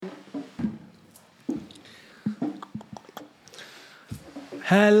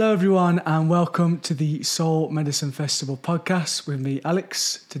Hello everyone and welcome to the Soul Medicine Festival podcast with me,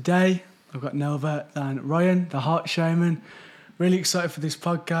 Alex. Today I've got no other than Ryan, the Heart Shaman. Really excited for this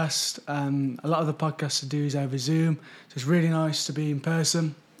podcast. A lot of the podcasts I do is over Zoom, so it's really nice to be in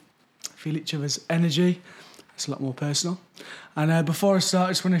person, feel each other's energy. It's a lot more personal. And before I start,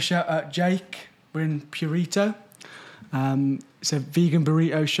 I just want to shout out Jake. We're in Purito. It's a vegan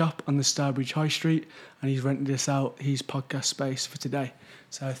burrito shop on the Starbridge High Street, and he's rented us out his podcast space for today.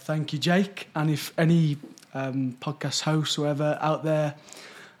 So thank you, Jake. And if any podcast hosts or whoever out there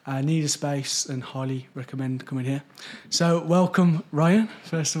need a space, then highly recommend coming here. So welcome, Ryan,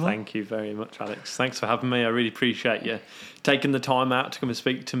 first of all. Thank you very much, Alex. Thanks for having me. I really appreciate you taking the time out to come and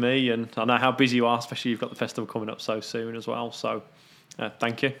speak to me. And I know how busy you are, especially you've got the festival coming up so soon as well. So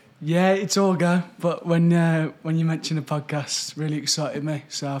thank you. Yeah, it's all go. But when you mentioned the podcast, really excited me.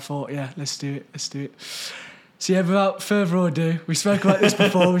 So I thought, yeah, let's do it. So yeah, without further ado, we spoke about this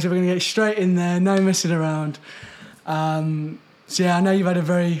before, so we're going to get straight in there, no messing around. So yeah, I know you've had a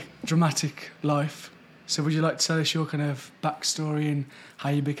very dramatic life. So would you like to tell us your kind of backstory and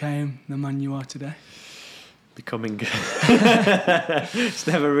how you became the man you are today? Becoming. It's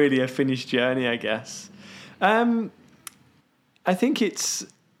never really a finished journey, I guess. I think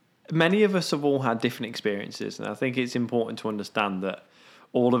many of us have all had different experiences, and I think it's important to understand that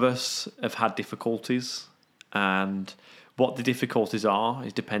all of us have had difficulties, and what the difficulties are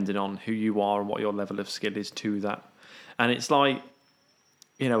is depending on who you are and what your level of skill is to that. And it's like,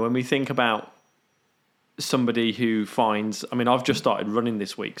 when we think about somebody who finds, I've just started running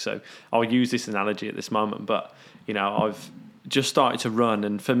this week, so I'll use this analogy at this moment, but, I've just started to run,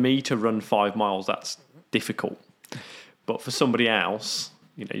 and for me to run 5 miles, that's difficult. But for somebody else,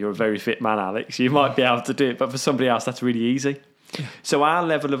 you're a very fit man, Alex, you might be able to do it, but for somebody else, that's really easy. Yeah. So our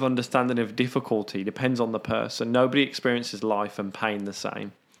level of understanding of difficulty depends on the person. Nobody experiences life and pain the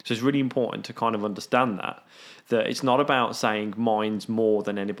same. So it's really important to kind of understand that it's not about saying mine's more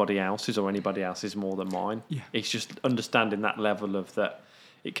than anybody else's or anybody else is more than mine. Yeah. It's just understanding that level of that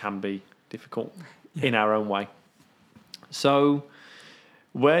it can be difficult in our own way. So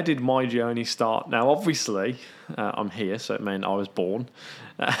where did my journey start? Now, obviously, I'm here, so it meant I was born.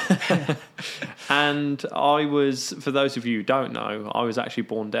 And I was, for those of you who don't know, I was actually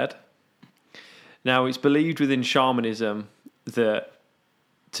born dead. Now, it's believed within shamanism that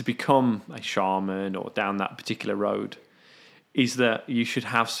to become a shaman or down that particular road is that you should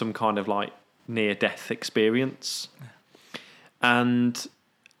have some kind of like near-death experience. And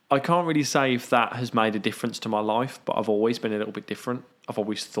I can't really say if that has made a difference to my life, but I've always been a little bit different. I've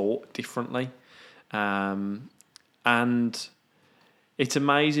always thought differently. And it's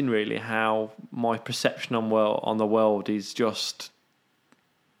amazing really how my perception on the world is just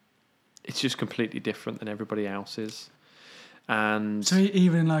completely different than everybody else's. And so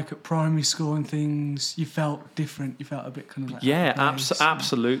even like at primary school and things, you felt different. You felt a bit kind of like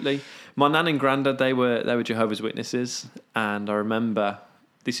absolutely. My nan and granddad, they were Jehovah's Witnesses, and I remember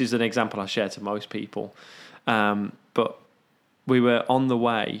this is an example I share to most people, but we were on the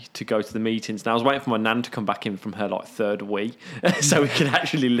way to go to the meetings. Now I was waiting for my nan to come back in from her like third wee, so we could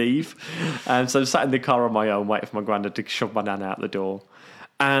actually leave. So I sat in the car on my own, waiting for my granddad to shove my nan out the door.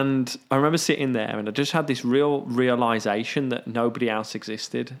 And I remember sitting there and I just had this real realisation that nobody else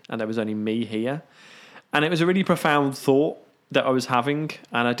existed and there was only me here. And it was a really profound thought that I was having,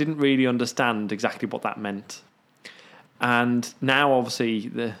 and I didn't really understand exactly what that meant. And now, obviously,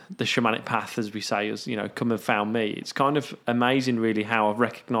 the shamanic path, as we say, has come and found me. It's kind of amazing, really, how I've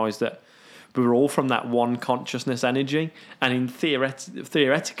recognised that we were all from that one consciousness energy, and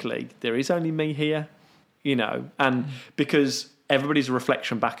theoretically, there is only me here, and because everybody's a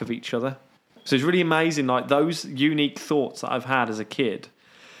reflection back of each other. So it's really amazing, like those unique thoughts that I've had as a kid,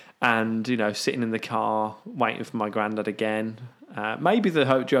 and sitting in the car waiting for my granddad again. Maybe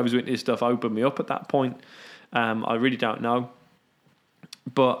the Jehovah's Witness stuff opened me up at that point. I really don't know.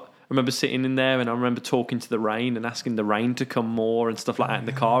 But I remember sitting in there and I remember talking to the rain and asking the rain to come more and stuff like that in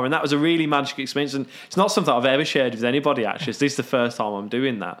the car. And that was a really magical experience. And it's not something I've ever shared with anybody, actually. This is the first time I'm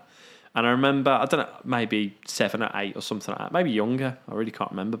doing that. And I remember, I don't know, maybe 7 or 8 or something like that. Maybe younger. I really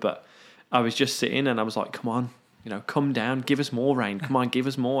can't remember. But I was just sitting and I was like, come on, come down, give us more rain. Come on, give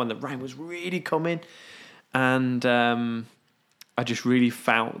us more. And the rain was really coming. And I just really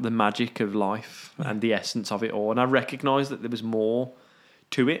felt the magic of life and the essence of it all. And I recognised that there was more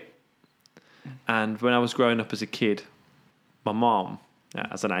to it. And when I was growing up as a kid, my mom,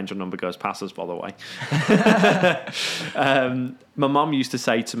 as an angel number goes past us, by the way, my mom used to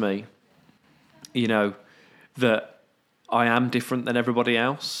say to me, that I am different than everybody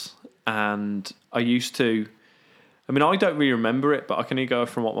else. And I used to I mean, I don't really remember it, but I can only go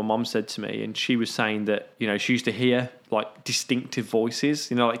from what my mum said to me, and she was saying that, you know, she used to hear like distinctive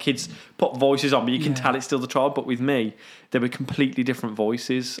voices. You know, like kids put voices on, but you can tell it's still the child. But with me, they were completely different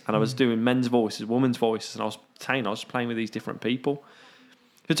voices, and I was doing men's voices, women's voices, and I was playing with these different people.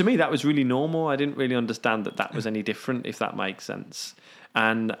 So to me, that was really normal. I didn't really understand that was any different, if that makes sense.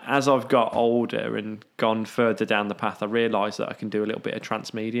 And as I've got older and gone further down the path, I realised that I can do a little bit of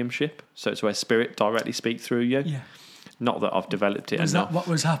trance mediumship. So it's where spirit directly speak through you. Yeah. Not that I've developed it enough. Was that what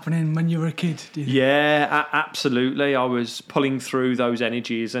was happening when you were a kid? Yeah, absolutely. I was pulling through those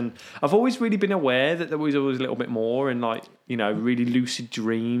energies, and I've always really been aware that there was always a little bit more, and like, you know, really lucid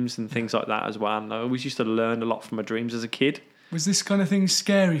dreams and things like that as well. And I always used to learn a lot from my dreams as a kid. Was this kind of thing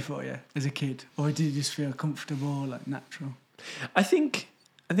scary for you as a kid, or did you just feel comfortable, like natural? I think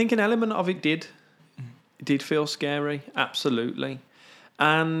an element of it did. It did feel scary, absolutely.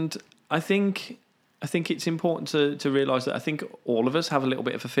 And I think it's important to realise that I think all of us have a little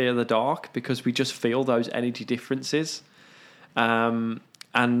bit of a fear of the dark because we just feel those energy differences. And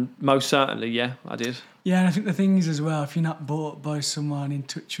most certainly, yeah, I did. Yeah, and I think the thing is as well, if you're not brought by someone in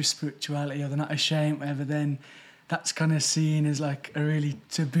touch with spirituality, or they're not ashamed, whatever, then that's kind of seen as like a really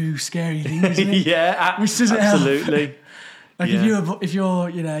taboo, scary thing, isn't it? Yeah, which doesn't absolutely. Help. Like if your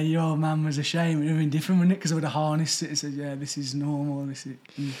you know, your old man was ashamed, it would have been different, wouldn't it? Because I would have harnessed it and said, yeah, this is normal. You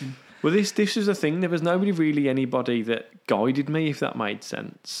can. Well, this was the thing. There was anybody that guided me, if that made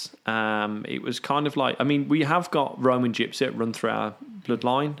sense. It was kind of like, I mean, we have got Roman gypsy that run through our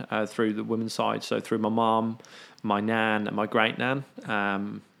bloodline, through the women's side. So through my mum, my nan, and my great nan,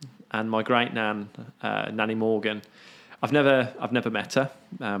 and my great nan, Nanny Morgan. I've never met her,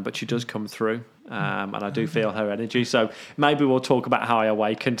 but she does come through, and I do feel her energy. So maybe we'll talk about how I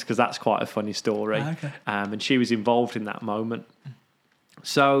awakened, because that's quite a funny story. Okay. And she was involved in that moment.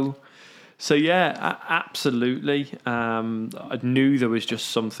 So yeah, absolutely. I knew there was just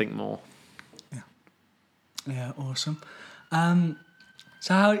something more. Yeah, awesome.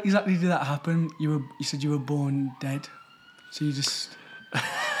 So how exactly did that happen? You said you were born dead, so you just.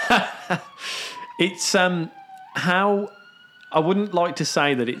 It's how I wouldn't like to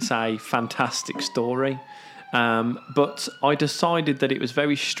say that it's a fantastic story, but I decided that it was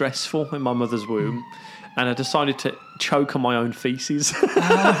very stressful in my mother's womb, and I decided to choke on my own feces. So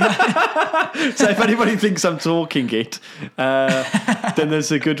if anybody thinks I'm talking it, then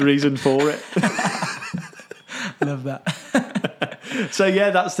there's a good reason for it. Love that. So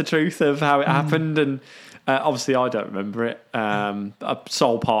yeah, that's the truth of how it happened, and obviously I don't remember it. A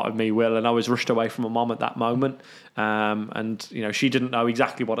sole part of me will, and I was rushed away from my mum at that moment. And you know, she didn't know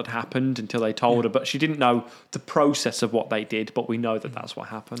exactly what had happened until they told her, but she didn't know the process of what they did. But we know that that's what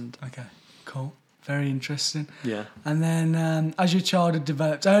happened. Okay, cool. Very interesting. Yeah. And then as your childhood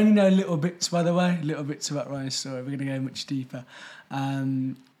developed, I only know little bits, by the way, little bits about Ryan's story. We're going to go much deeper.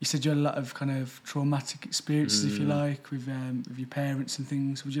 You said you had a lot of kind of traumatic experiences, if you like, with your parents and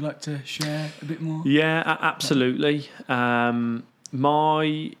things. Would you like to share a bit more? Yeah, absolutely. My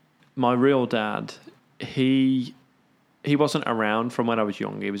real dad, he wasn't around from when I was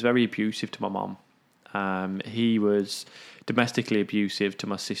young. He was very abusive to my mum. He was domestically abusive to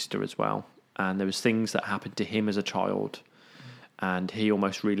my sister as well. And there was things that happened to him as a child, and he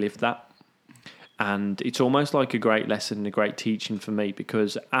almost relived that. And it's almost like a great lesson, a great teaching for me,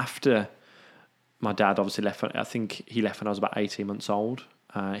 because after my dad obviously left, I think he left when I was about 18 months old.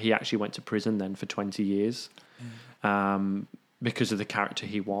 He actually went to prison then for 20 years because of the character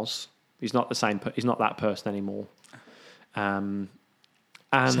he was. He's not the same. He's not that person anymore.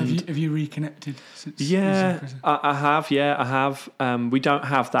 And so have you reconnected since? Yeah, I have. Yeah, I have. We don't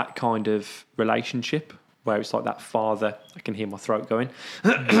have that kind of relationship where it's like that father. I can hear my throat going.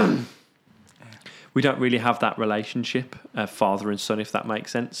 We don't really have that relationship, father and son, if that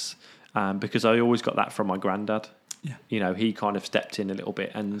makes sense, because I always got that from my granddad. Yeah. You know, he kind of stepped in a little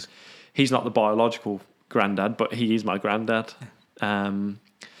bit, and he's not the biological granddad, but he is my granddad. Yeah.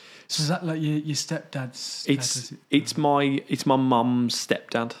 So is that like your stepdad's? It's my mum's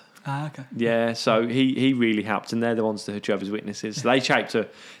stepdad. Ah, okay. Yeah, so he really helped, and they're the ones that are Jehovah's Witnesses. Yeah.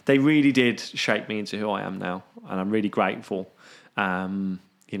 They really did shape me into who I am now, and I'm really grateful.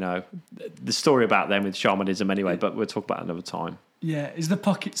 You know, the story about them with shamanism anyway, but we'll talk about it another time. Yeah, is there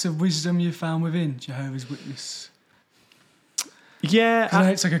pockets of wisdom you found within Jehovah's Witness? Yeah. I know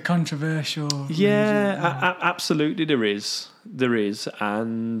it's like a controversial... Yeah, absolutely there is. There is,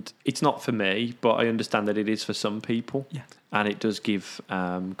 and it's not for me, but I understand that it is for some people. Yeah. And it does give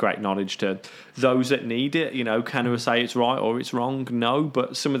great knowledge to those that need it. You know, can we say it's right or it's wrong? No,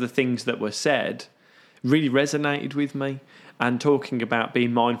 but some of the things that were said really resonated with me. and talking about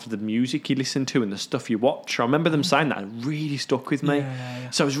being mindful of the music you listen to and the stuff you watch. I remember them saying that. It really stuck with me. Yeah.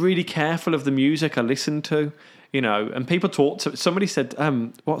 So I was really careful of the music I listened to, and people talked to, somebody said,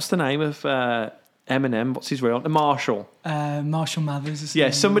 what's the name of Eminem? What's his real name? Marshall. Marshall Mathers. Is Yeah,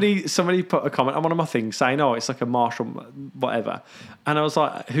 somebody put a comment on one of my things saying, it's like a Marshall whatever. And I was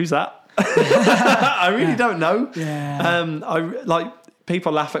like, who's that? I really don't know. Yeah.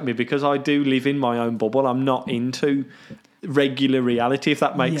 People laugh at me because I do live in my own bubble. I'm not into regular reality, if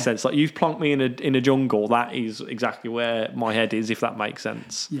that makes sense. Like, you've plonked me in a jungle. That is exactly where my head is, if that makes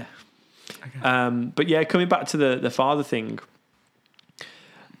sense. Yeah. Okay. But yeah, coming back to the father thing,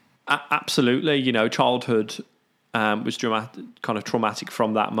 absolutely. Childhood was traumatic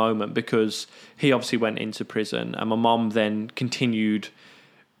from that moment, because he obviously went into prison, and my mom then continued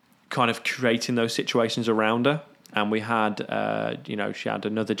kind of creating those situations around her. And we had, she had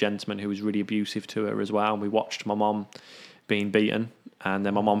another gentleman who was really abusive to her as well. And we watched my mom being beaten, and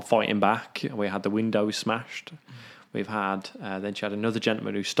then my mom fighting back. We had the windows smashed. We've had, then she had another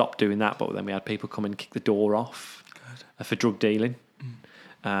gentleman who stopped doing that, but then we had people come and kick the door off for drug dealing.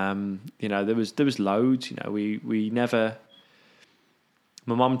 There was loads. We never.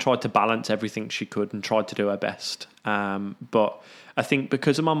 My mum tried to balance everything she could and tried to do her best. But I think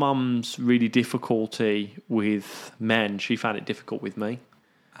because of my mum's really difficulty with men, she found it difficult with me.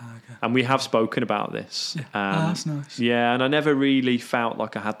 Okay. And we have spoken about this. Yeah. That's nice. Yeah, and I never really felt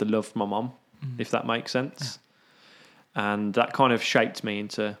like I had the love for my mum, if that makes sense. Yeah. And that kind of shaped me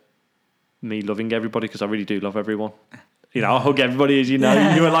into me loving everybody, because I really do love everyone. I hug everybody, as you know.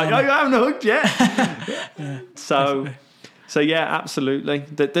 Yeah. You were like, I haven't hugged yet. Yeah. So yeah, absolutely.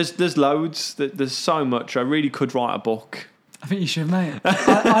 There's loads. There's so much. I really could write a book. I think you should, mate.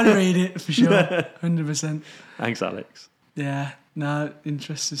 I'd read it for sure, 100%. Thanks, Alex. Yeah, no,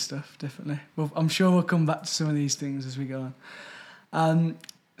 interesting stuff, definitely. Well, I'm sure we'll come back to some of these things as we go on.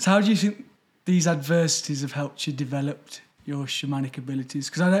 So how do you think these adversities have helped you develop your shamanic abilities?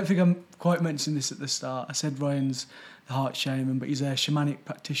 Because I don't think I quite mentioned this at the start. I said Ryan's the heart shaman, but he's a shamanic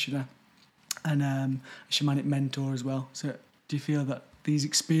practitioner and a shamanic mentor as well. So do you feel that these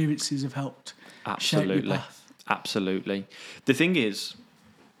experiences have helped shape your path? Absolutely. The thing is,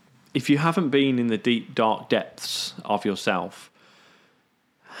 if you haven't been in the deep, dark depths of yourself,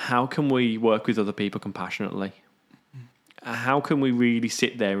 how can we work with other people compassionately? How can we really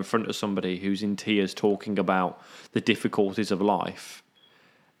sit there in front of somebody who's in tears talking about the difficulties of life,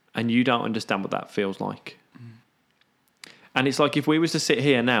 and you don't understand what that feels like? And it's like, if we was to sit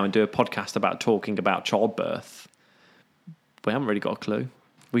here now and do a podcast talking about childbirth, we haven't really got a clue.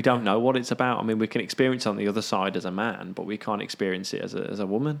 We don't know what it's about. I mean, we can experience it on the other side as a man, but we can't experience it as a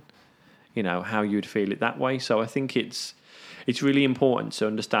woman. How you'd feel it that way. So I think it's really important to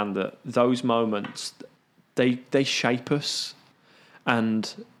understand that those moments, they shape us.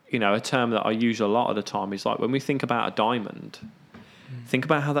 And, a term that I use a lot of the time is like, when we think about a diamond, think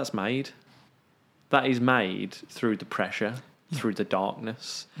about how that's made. That is made through the pressure, through the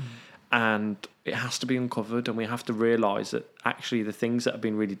darkness. And it has to be uncovered, and we have to realise that actually the things that have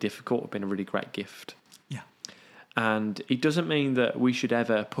been really difficult have been a really great gift. Yeah. And it doesn't mean that we should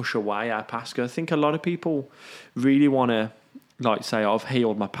ever push away our past. 'Cause I think a lot of people really want to, say, I've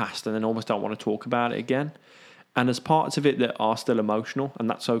healed my past, and then almost don't want to talk about it again. And there's parts of it that are still emotional, and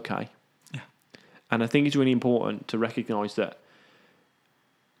that's okay. Yeah. And I think it's really important to recognise that,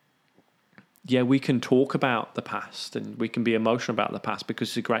 we can talk about the past and we can be emotional about the past, because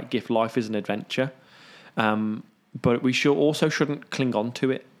it's a great gift. Life is an adventure. But we shouldn't cling on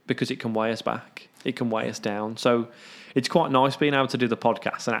to it, because it can weigh us back. It can weigh us down. So it's quite nice being able to do the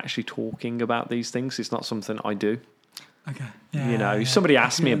podcast and actually talking about these things. It's not something I do. Okay. Yeah, if somebody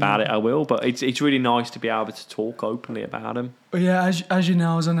asks me about it, I will. But it's really nice to be able to talk openly about them. Well, yeah, as you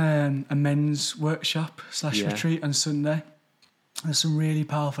know, I was on a men's workshop / retreat on Sunday. There's some really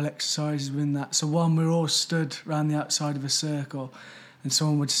powerful exercises within that. So one, we're all stood around the outside of a circle, and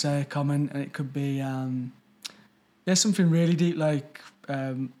someone would say a comment, and it could be something really deep, like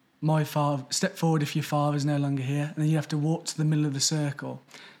my father, step forward if your father's no longer here. And then you have to walk to the middle of the circle,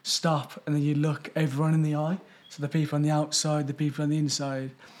 stop, and then you look everyone in the eye. So the people on the outside, the people on the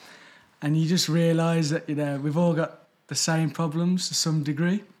inside. And you just realise that, we've all got the same problems to some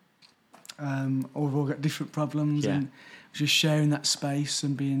degree. Or we've all got different problems. Yeah. And just sharing that space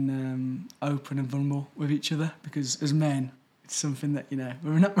and being open and vulnerable with each other, because as men, it's something that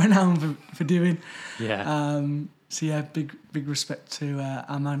we're not renowned for doing. Yeah. So yeah, big respect to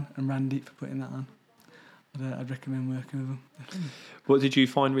Aman and Randy for putting that on. I'd recommend working with them. Definitely. What did you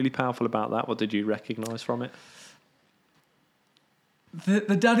find really powerful about that? What did you recognise from it?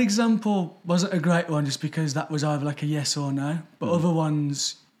 The dad example wasn't a great one just because that was either like a yes or no. But other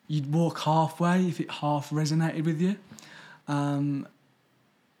ones, you'd walk halfway if it half resonated with you. And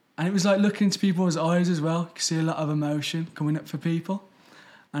it was like looking into people's eyes as well. You could see a lot of emotion coming up for people.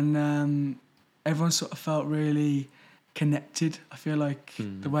 And everyone sort of felt really connected. I feel like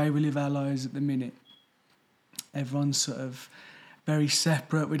the way we live our lives at the minute, everyone's sort of very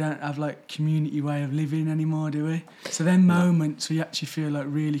separate. We don't have like community way of living anymore, do we? So then moments where you actually feel like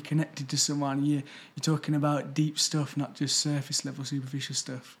really connected to someone, you're talking about deep stuff, not just surface level, superficial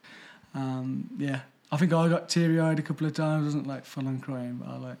stuff. I think I got teary-eyed a couple of times. I wasn't like full on crying,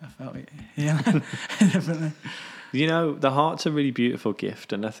 but I felt it. Yeah, definitely. You know, the heart's a really beautiful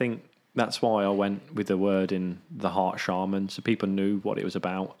gift, and I think that's why I went with the word in the heart shaman, so people knew what it was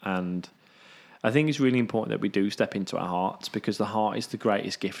about. And I think it's really important that we do step into our hearts, because the heart is the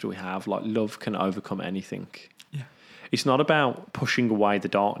greatest gift we have. Like, love can overcome anything. Yeah. It's not about pushing away the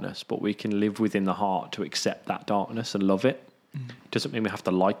darkness, but we can live within the heart to accept that darkness and love it. It doesn't mean we have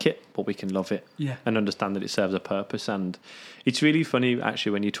to like it, but we can love it and understand that it serves a purpose. And it's really funny,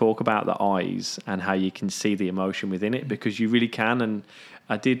 actually, when you talk about the eyes and how you can see the emotion within it, because you really can. And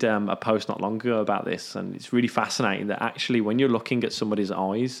I did a post not long ago about this, and it's really fascinating that actually when you're looking at somebody's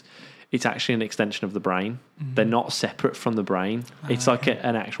eyes, it's actually an extension of the brain. They're not separate from the brain. It's like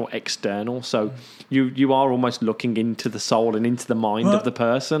an actual external. So you are almost looking into the soul and into the mind of the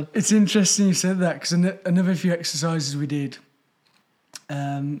person. It's interesting you said that, because another few exercises we did,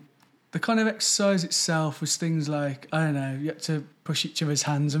 the kind of exercise itself was things like, I don't know, you had to push each other's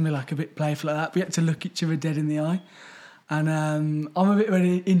hands and be like a bit playful like that, but you had to look each other dead in the eye. And I'm a bit of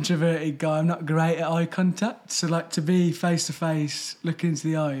an introverted guy. I'm not great at eye contact. So like to be face to face, looking into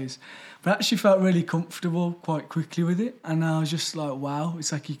the eyes, but I actually felt really comfortable quite quickly with it. And I was just like, wow,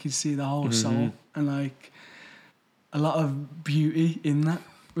 it's like you can see the whole soul and like a lot of beauty in that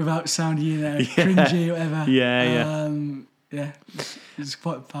without sounding, cringy or whatever. Yeah, it's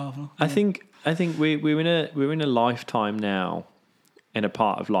quite powerful. I think we're in a lifetime now, in a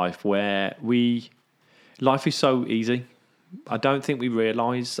part of life where life is so easy. I don't think we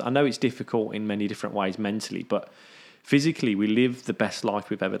realise. I know it's difficult in many different ways mentally, but physically we live the best life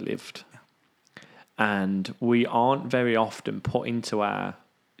we've ever lived, and we aren't very often put into our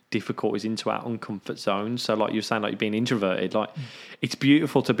difficulties, into our uncomfort zones. So like you're saying, like you're being introverted, like it's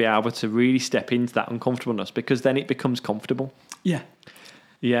beautiful to be able to really step into that uncomfortableness, because then it becomes comfortable. Yeah,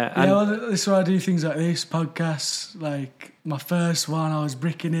 well, that's why I do things like this, podcasts. Like my first one, I was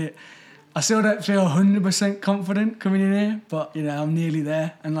bricking it. I still don't feel 100% confident coming in here, but I'm nearly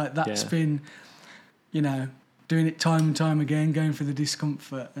there, and like that's been, doing it time and time again, going through the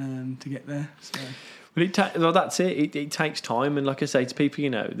discomfort to get there. So. Well, that's it. It takes time, and like I say to people,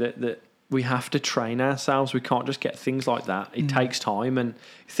 that we have to train ourselves. We can't just get things like that. It takes time, and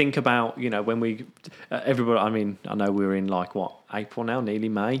think about when we everybody. I mean, I know we're in like April now, nearly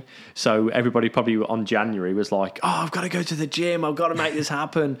May. So everybody probably on January was like, "Oh, I've got to go to the gym. I've got to make this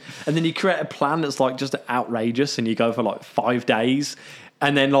happen." And then you create a plan that's like just outrageous, and you go for like 5 days.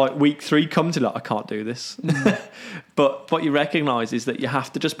 And then like week 3 comes and like, I can't do this. But what you recognise is that you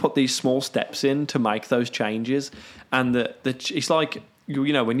have to just put these small steps in to make those changes. And it's like,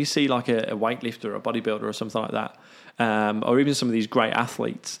 when you see like a weightlifter or a bodybuilder or something like that, or even some of these great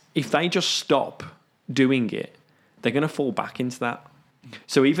athletes, if they just stop doing it, they're going to fall back into that.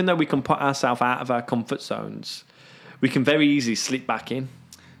 So even though we can put ourselves out of our comfort zones, we can very easily slip back in.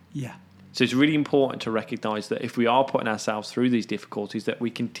 Yeah. So it's really important to recognise that if we are putting ourselves through these difficulties, that we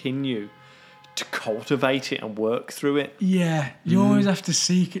continue to cultivate it and work through it. Yeah, you always have to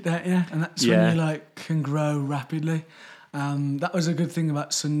seek it, don't you? And that's when you like can grow rapidly. That was a good thing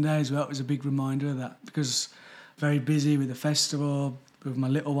about Sunday as well. It was a big reminder of that, because very busy with the festival, with my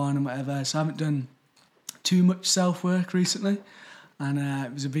little one and whatever. So I haven't done too much self-work recently. And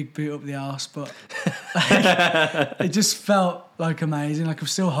it was a big boot up the arse, but it just felt like amazing. Like I'm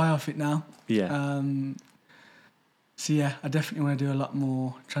still high off it now. Yeah. So yeah, I definitely want to do a lot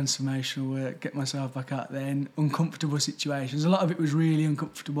more transformational work, get myself back out there in uncomfortable situations. A lot of it was really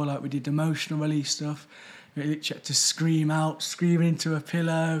uncomfortable, like we did emotional release stuff. We literally had to scream out, screaming into a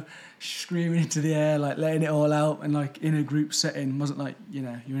pillow, screaming into the air, like letting it all out. And like in a group setting, it wasn't like, you're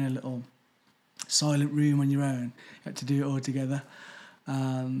in a little silent room on your own. You had to do it all together.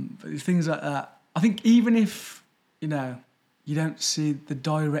 But things like that, I think even if, you don't see the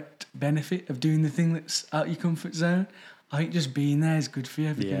direct benefit of doing the thing that's out your comfort zone, I think just being there is good for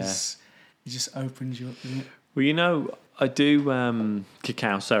you, because it just opens you up, doesn't it? Well, I do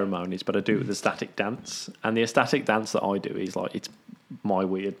cacao ceremonies, but I do it with the ecstatic dance. And the ecstatic dance that I do is like, it's my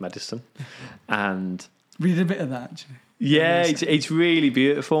weird medicine. And we did a bit of that, actually. Yeah, it's really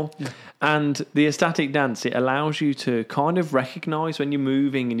beautiful. Yeah. And the ecstatic dance, it allows you to kind of recognise when you're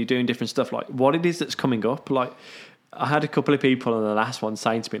moving and you're doing different stuff, like what it is that's coming up. Like, I had a couple of people in the last one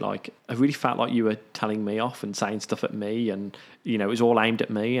saying to me, like, I really felt like you were telling me off and saying stuff at me, and, you know, it was all aimed at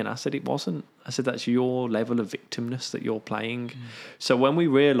me. And I said, it wasn't. I said, that's your level of victimness that you're playing. So when we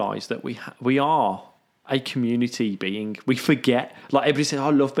realise that we are a community being, we forget. Like, everybody says, I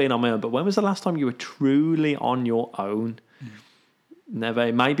love being on my own. But when was the last time you were truly on your own?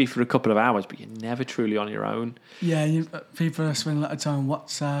 Never. Maybe for a couple of hours, but you're never truly on your own. Yeah, people spend a lot of time on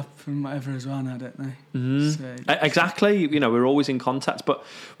WhatsApp and whatever as well now, don't they? So, Exactly. You know, we're always in contact, but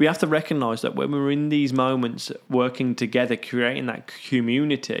we have to recognise that when we're in these moments working together, creating that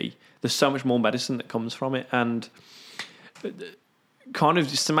community, there's so much more medicine that comes from it. And kind of,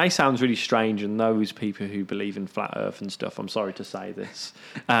 just, it may sound really strange, and those people who believe in flat earth and stuff, I'm sorry to say this,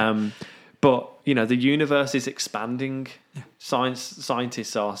 but, you know, the universe is expanding. Yeah.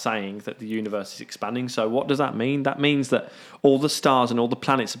 Scientists are saying that the universe is expanding. So what does that mean? That means that all the stars and all the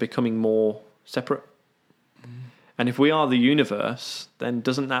planets are becoming more separate. And if we are the universe, then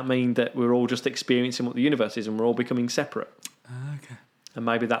doesn't that mean that we're all just experiencing what the universe is and we're all becoming separate? Okay. And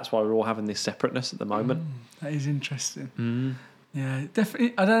maybe that's why we're all having this separateness at the moment. That is interesting. Yeah,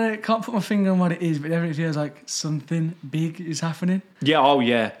 definitely. I don't know, can't put my finger on what it is, but it definitely feels like something big is happening. Yeah, oh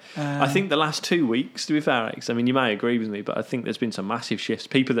yeah. I think the last 2 weeks, to be fair, Alex, I mean, you may agree with me, but I think there's been some massive shifts.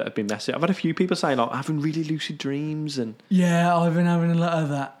 People that have been messing. I've had a few people saying, like, having really lucid dreams. And yeah, I've been having a lot of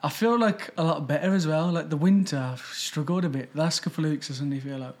that. I feel like a lot better as well. Like the winter, I've struggled a bit. The last couple of weeks, I suddenly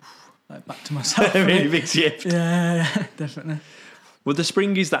feel like back to myself. A really big shift. Yeah, definitely. Well, the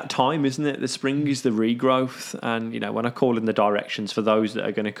spring is that time, isn't it? The spring is the regrowth. And, you know, when I call in the directions, for those that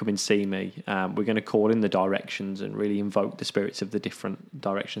are going to come and see me, we're going to call in the directions and really invoke the spirits of the different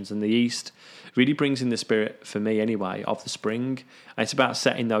directions. And the east really brings in the spirit, for me anyway, of the spring. And it's about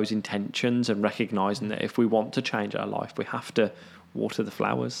setting those intentions and recognising that if we want to change our life, we have to water the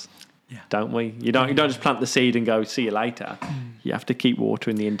flowers. Yeah. Don't we? You don't just plant the seed and go, see you later. You have to keep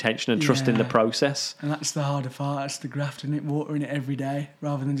watering the intention and trusting the process. And that's the harder part. That's the grafting it, watering it every day,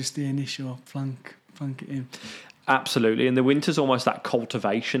 rather than just the initial plunk it in. Absolutely. And the winter's almost that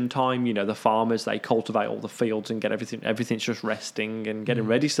cultivation time. You know, the farmers, they cultivate all the fields and get everything's just resting and getting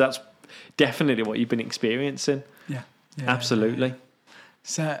ready. So that's definitely what you've been experiencing. Yeah. Absolutely. Yeah.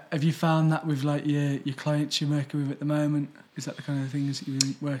 So have you found that with like your clients you're working with at the moment? Is that the kind of things that you've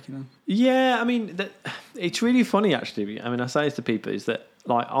been working on? Yeah, I mean, it's really funny actually. I mean, I say this to people is that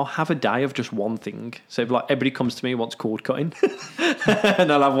like I'll have a day of just one thing. So if, like everybody comes to me wants cord cutting,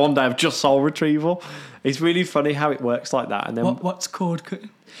 and I'll have one day of just soul retrieval. It's really funny how it works like that. And then what's cord cutting?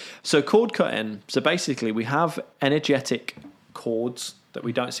 So cord cutting. So basically, we have energetic cords that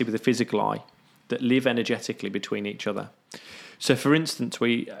we don't see with the physical eye that live energetically between each other. So, for instance,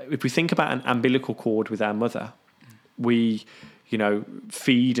 if we think about an umbilical cord with our mother, we, you know,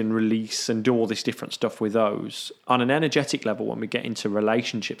 feed and release and do all this different stuff with those. On an energetic level, when we get into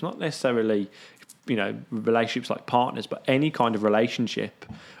relationships, not necessarily, you know, relationships like partners, but any kind of relationship,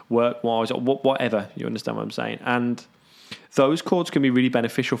 work-wise, or whatever, you understand what I'm saying? And those cords can be really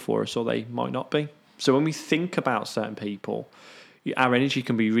beneficial for us, or they might not be. So when we think about certain people, our energy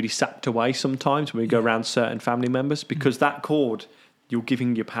can be really sapped away sometimes when we go around certain family members, because that cord, you're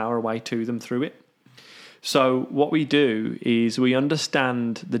giving your power away to them through it. So what we do is we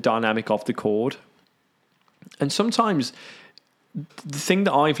understand the dynamic of the cord. And sometimes the thing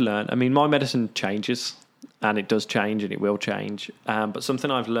that I've learned, I mean, my medicine changes, and it does change and it will change. But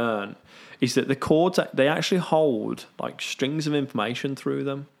something I've learned is that the cords, they actually hold like strings of information through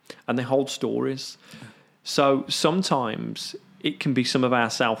them, and they hold stories. So sometimes it can be some of our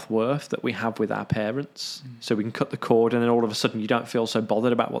self-worth that we have with our parents. So we can cut the cord and then all of a sudden you don't feel so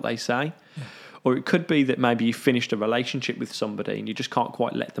bothered about what they say. Yeah. Or it could be that maybe you finished a relationship with somebody and you just can't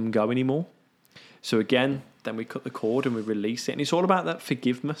quite let them go anymore. So again, then we cut the cord and we release it. And it's all about that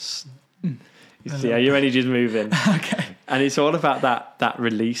forgiveness. You see how your energy's moving. Okay. And it's all about that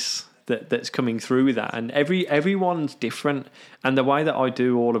release that's coming through with that. And everyone's different. And the way that I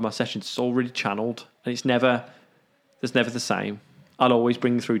do all of my sessions, it's all really channeled. And there's never the same. I'll always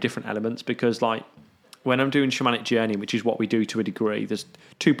bring through different elements, because like when I'm doing shamanic journey, which is what we do to a degree, there's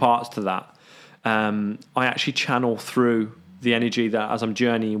two parts to that. I actually channel through the energy that as I'm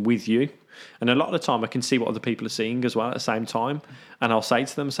journeying with you. And a lot of the time I can see what other people are seeing as well at the same time. And I'll say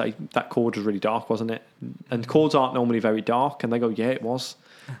to them, that cord was really dark, wasn't it? And cords aren't normally very dark. And they go, yeah, it was.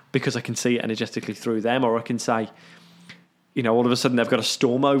 Because I can see it energetically through them. Or I can say, you know, all of a sudden they've got a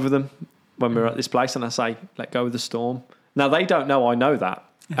storm over them when we're at this place, and I say, let go of the storm. Now, they don't know I know that.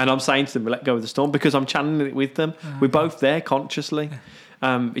 And I'm saying to them, let go of the storm, because I'm channeling it with them. We're both there consciously.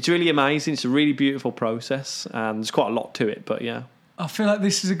 It's really amazing. It's a really beautiful process, and there's quite a lot to it, but yeah. I feel like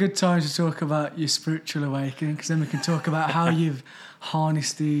this is a good time to talk about your spiritual awakening, because then we can talk about how you've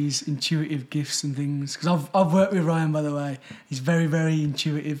harnessed these intuitive gifts and things. Because I've worked with Ryan, by the way. He's very, very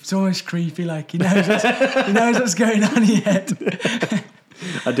intuitive. It's almost creepy, like he knows what's going on in your head.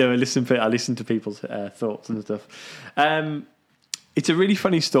 I do. I listen to people's thoughts and stuff. It's a really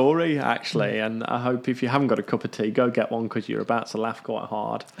funny story, actually, and I hope if you haven't got a cup of tea, go get one, because you're about to laugh quite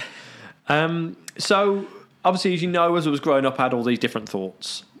hard. So, obviously, as you know, as I was growing up, I had all these different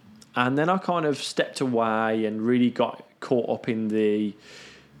thoughts. And then I kind of stepped away and really got caught up in the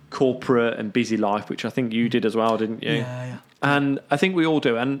corporate and busy life, which I think you did as well, didn't you? Yeah. And I think we all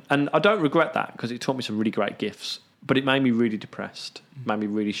do. And I don't regret that, because it taught me some really great gifts. But it made me really depressed, made me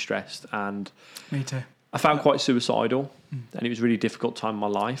really stressed. And Me too. I found quite suicidal, and it was a really difficult time in my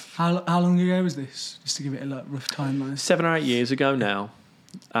life. How long ago was this? Just to give it a rough timeline. 7 or 8 years ago now.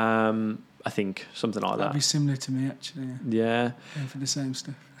 I think, something like That'd that. be similar to me, actually. Yeah. Going for the same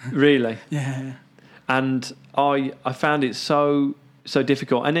stuff. Really? Yeah. And I found it so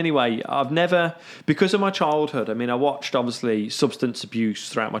difficult. And anyway, I've never, because of my childhood, I mean, I watched, obviously, substance abuse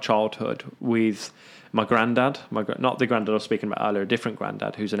throughout my childhood with my granddad, not the granddad I was speaking about earlier, a different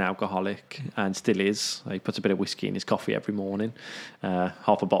granddad who's an alcoholic and still is. He puts a bit of whiskey in his coffee every morning,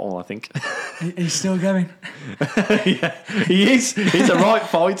 half a bottle, I think. He's still going. Yeah, he is. He's a right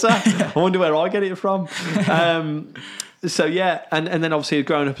fighter. I wonder where I get it from. So yeah, and then obviously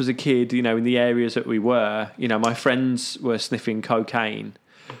growing up as a kid, you know, in the areas that we were, you know, my friends were sniffing cocaine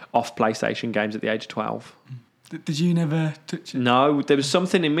off PlayStation games at the age of 12. Did you never touch it? No, there was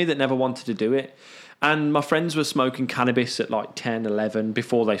something in me that never wanted to do it. And my friends were smoking cannabis at like 10, 11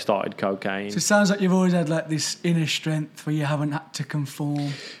 before they started cocaine. So it sounds like you've always had like this inner strength where you haven't had to conform.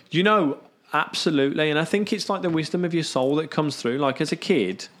 You know, absolutely. And I think it's like the wisdom of your soul that comes through. Like as a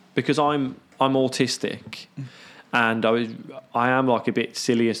kid, because I'm autistic and I am like a bit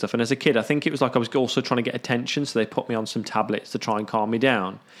silly and stuff. And as a kid, I think it was like I was also trying to get attention. So they put me on some tablets to try and calm me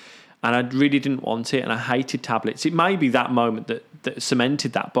down. And I really didn't want it, and I hated tablets. It may be that moment that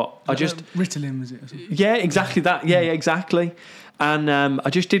cemented that, but I just... Ritalin, was it? Or something? Yeah, exactly that. Yeah, exactly. And I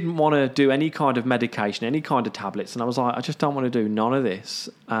just didn't want to do any kind of medication, any kind of tablets. And I was like, I just don't want to do none of this.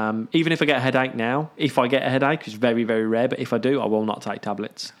 Even if I get a headache now, if I get a headache, it's very, very rare, but if I do, I will not take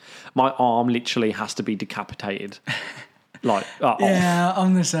tablets. My arm literally has to be decapitated. Yeah,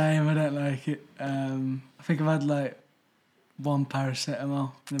 I'm the same. I don't like it. I think I've had like one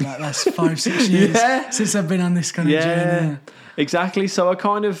paracetamol in about the last 5-6 years since I've been on this kind of journey. Exactly. So I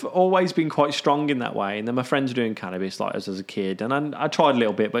kind of always been quite strong in that way. And then my friends were doing cannabis like as a kid. And I tried a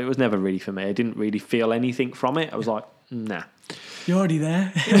little bit, but it was never really for me. I didn't really feel anything from it. I was like, nah. You're already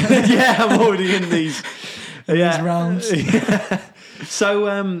there. Yeah, I'm already in these realms. Yeah.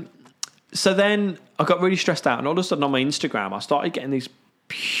 So then I got really stressed out. And all of a sudden on my Instagram, I started getting these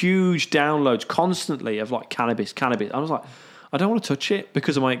huge downloads constantly of like cannabis. I was like, I don't want to touch it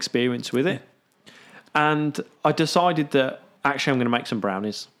because of my experience with it. And I decided that actually I'm going to make some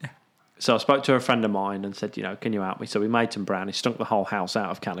brownies. Yeah. So I spoke to a friend of mine and said, you know, can you help me? So we made some brownies, stunk the whole house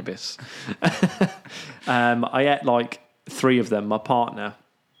out of cannabis. I ate like 3 of them. My partner,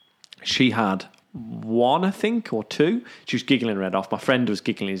 she had 1, I think, or 2. She was giggling her head off. My friend was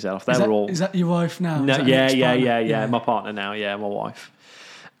giggling his head off. Is that your wife now? No, yeah. My partner now, my wife.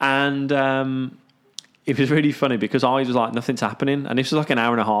 And it was really funny because I was like, nothing's happening. And this was like an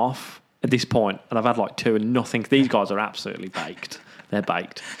hour and a half at this point, and I've had like 2 and nothing. These guys are absolutely baked. They're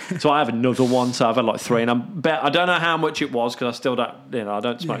baked. So I have another one. So I've had like 3, and I don't know how much it was because I still don't, I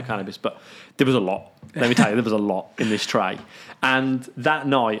don't smoke cannabis, but there was a lot. Let me tell you, there was a lot in this tray. And that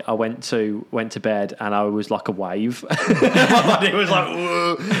night I went to bed and I was like a wave. My body was like,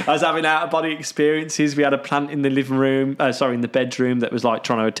 whoa. I was having out of body experiences. We had a plant in the living room, in the bedroom that was like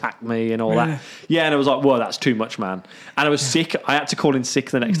trying to attack me and all that. Yeah, and I was like, whoa, that's too much, man. And I was sick. I had to call in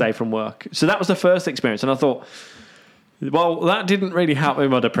sick the next day from work. So that was the first experience. And I thought, well, that didn't really help me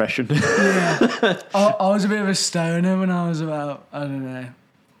with my depression. Yeah. I was a bit of a stoner when I was about, I don't know,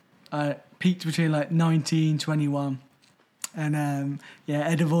 I peaked between like 19, 21. And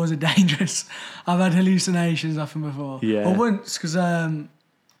edibles are dangerous. I've had hallucinations often before. Yeah. Or once, because I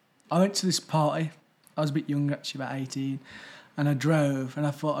went to this party. I was a bit young, actually, about 18. And I drove, and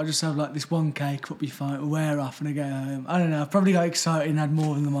I thought I'd just have like this one cake, what be fine, we'll wear off and I go home. I don't know, I probably got excited and had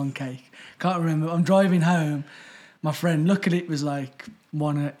more than the one cake. Can't remember. I'm driving home. My friend, luckily it was like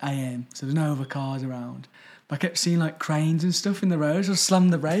 1 a.m, so there's no other cars around. But I kept seeing like cranes and stuff in the road, so I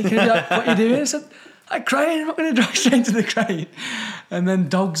slammed the brake and he'd be like, what are you doing? I said, crane, I'm not going to drive straight into the crane. And then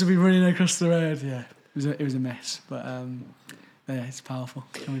dogs will be running across the road. Yeah, it was a mess. But yeah, it's powerful.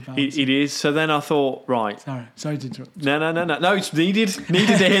 It is. So then I thought, right. Sorry to interrupt. No, it's needed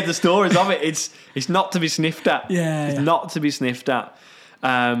to hear the stories of it. It's not to be sniffed at. Yeah. It's not to be sniffed at.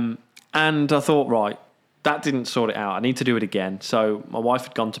 And I thought, right, that didn't sort it out. I need to do it again. So my wife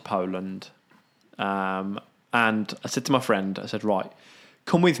had gone to Poland. And I said to my friend, I said, right,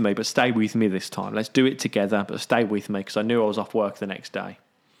 come with me, but stay with me this time. Let's do it together, but stay with me, because I knew I was off work the next day.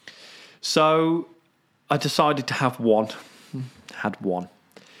 So I decided to have one. Had one.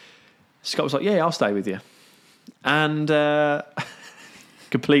 Scott was like, yeah, I'll stay with you. And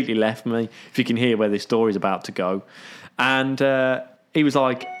completely left me, if you can hear where this story's about to go. And he was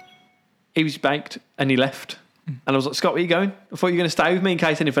like, he was baked, and he left. And I was like, Scott, where are you going? I thought you were going to stay with me in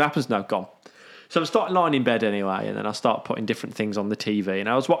case anything happens. No, gone. So I started lying in bed anyway, and then I started putting different things on the TV. And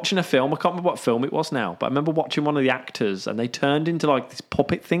I was watching a film. I can't remember what film it was now, but I remember watching one of the actors, and they turned into like this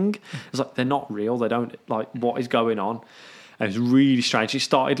puppet thing. It was like, they're not real. They don't, like, what is going on? And it was really strange. He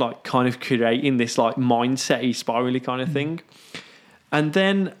started like kind of creating this like mindset-y, spirally kind of thing. And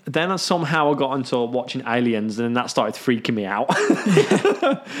then somehow I got into watching Aliens, and then that started freaking me out.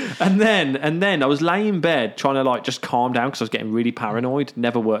 and then I was laying in bed trying to like just calm down because I was getting really paranoid.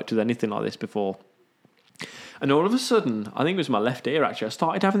 Never worked with anything like this before. And all of a sudden, I think it was my left ear actually, I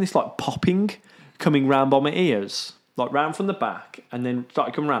started having this like popping coming round by my ears, like round from the back, and then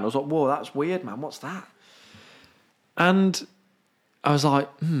started coming round. I was like, whoa, that's weird, man. What's that? And I was like,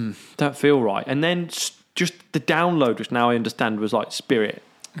 don't feel right. And then just the download, which now I understand was like spirit,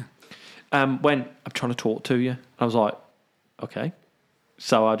 went, I'm trying to talk to you. I was like, okay.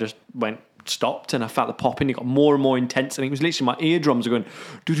 So I just stopped, and I felt the popping. It got more and more intense, and it was literally my eardrums are going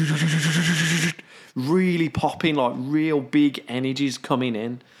really popping, like real big energies coming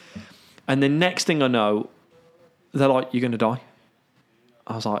in. And the next thing I know, they're like, you're going to die.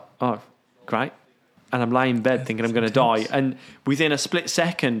 I was like, oh, great. And I'm laying in bed thinking I'm going to die. And within a split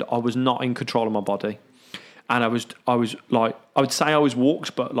second, I was not in control of my body. And I was like, I would say I was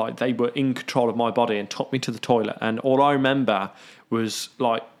walked, but like they were in control of my body and took me to the toilet. And all I remember was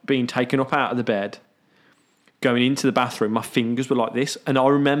like being taken up out of the bed, going into the bathroom. My fingers were like this. And I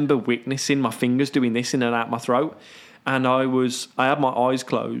remember witnessing my fingers doing this in and out my throat. And I had my eyes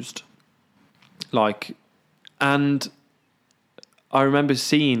closed. And I remember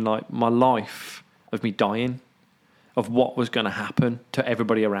seeing like my life of me dying, of what was going to happen to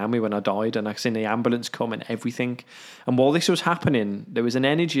everybody around me when I died. And I seen the ambulance come and everything. And while this was happening, there was an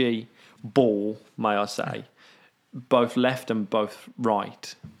energy ball, may I say, both left and both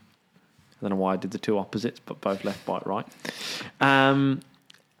right. I don't know why I did the two opposites, but both left, right. And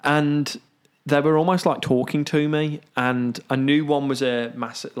they were almost like talking to me. And I knew one was a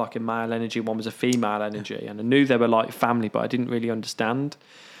male energy, one was a female energy. And I knew they were like family, but I didn't really understand.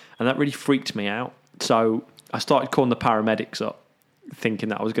 And that really freaked me out. So I started calling the paramedics up, thinking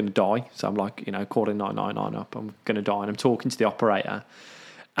that I was going to die. So I'm like, calling 999 up. I'm going to die. And I'm talking to the operator.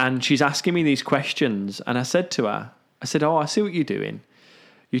 And she's asking me these questions. And I said to her, oh, I see what you're doing.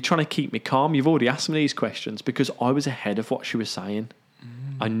 You're trying to keep me calm. You've already asked me these questions, because I was ahead of what she was saying.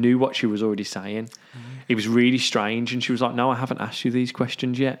 I knew what she was already saying. It was really strange. And she was like, no, I haven't asked you these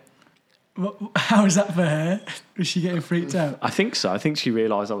questions yet. How was that for her? Was she getting freaked out? I think so. I think she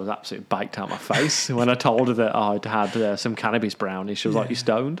realised I was absolutely baked out my face when I told her that I'd had some cannabis brownies. She was like, you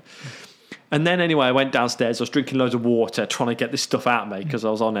stoned? And then anyway, I went downstairs. I was drinking loads of water, trying to get this stuff out of me because I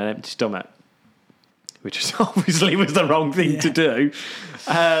was on an empty stomach, which obviously was the wrong thing to do.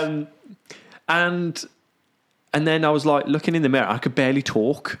 And then I was like looking in the mirror. I could barely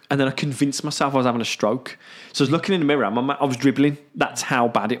talk. And then I convinced myself I was having a stroke. So I was looking in the mirror. I was dribbling. That's how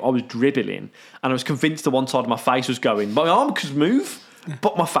bad I was dribbling. And I was convinced the one side of my face was going. My arm could move.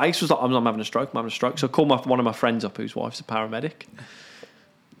 But my face was like, I'm having a stroke. I'm having a stroke. So I called one of my friends up, whose wife's a paramedic.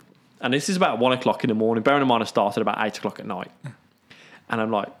 And this is about 1 o'clock in the morning. Bearing in mind I started about 8 o'clock at night. And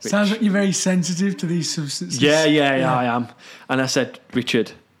I'm like, Rich. Sounds like you're very sensitive to these substances. Yeah, I am. And I said,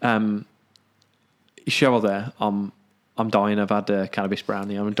 Richard, you there, I'm dying. I've had a cannabis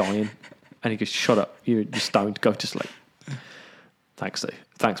brownie. I'm dying. And he goes, shut up. You're stoned. Go to sleep. Thanks, Steve.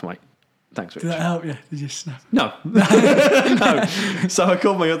 Thanks, mate. Thanks, Rich. Did that help you? Did you snap? No. No. So I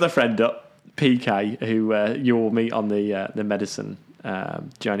called my other friend up, PK, who you will meet on the medicine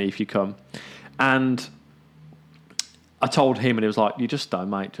journey if you come. And I told him, and he was like, "You just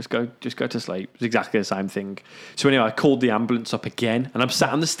don't, mate. Just go to sleep." It's exactly the same thing. So anyway, I called the ambulance up again, and I'm sat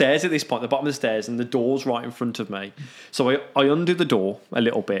on the stairs at this point, the bottom of the stairs, and the door's right in front of me. So I undo the door a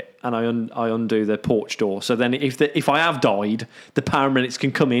little bit, and I undo the porch door. So then, if I have died, the paramedics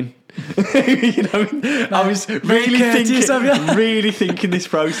can come in You know, I was really thinking this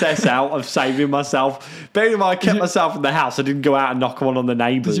process out of saving myself. Bearing in mind, I kept myself in the house. I didn't go out and knock on the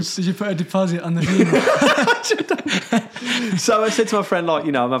neighbours. Did you put a deposit on the funeral? So I said to my friend, like,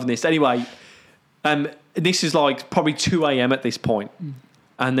 you know, I'm having this. Anyway, this is like probably 2 a.m. at this point.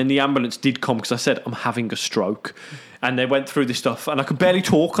 And then the ambulance did come because I said, I'm having a stroke. And they went through this stuff. And I could barely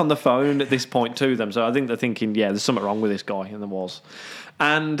talk on the phone at this point to them. So I think they're thinking, yeah, there's something wrong with this guy. And there was.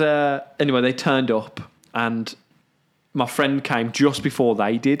 And anyway, they turned up. And my friend came just before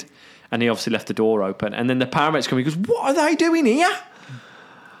they did. And he obviously left the door open. And then the paramedics come in. He goes, what are they doing here?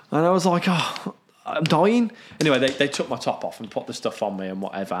 And I was like, oh, I'm dying. Anyway, they took my top off and put the stuff on me and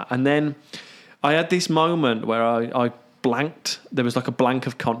whatever. And then I had this moment where I blanked. There was like a blank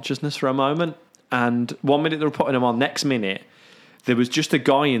of consciousness for a moment. And 1 minute they were putting them on, next minute there was just a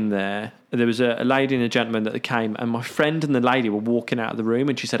guy in there. There was a lady and a gentleman that came, and my friend and the lady were walking out of the room,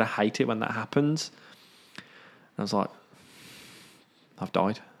 and she said, I hate it when that happens. And I was like, I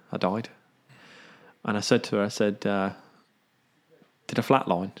died. And I said to her, did I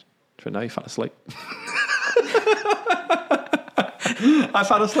flatline? She went, no, you fell asleep. I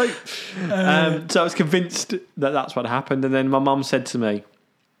fell asleep. So I was convinced that that's what happened. And then my mum said to me,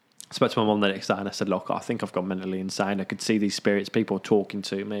 I spoke to my mum the next day and I said, look, I think I've gone mentally insane. I could see these spirits, people talking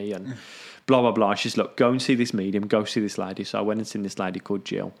to me and blah, blah, blah. She's, look, go and see this medium, go see this lady. So I went and seen this lady called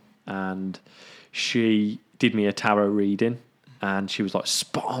Jill, and she did me a tarot reading, and she was like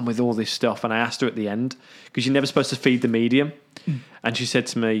spot on with all this stuff. And I asked her at the end, because you're never supposed to feed the medium. And she said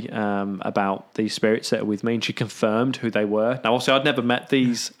to me about these spirits that are with me, and she confirmed who they were. Now, also, I'd never met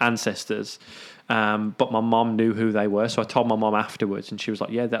these ancestors, but my mum knew who they were. So I told my mum afterwards, and she was like,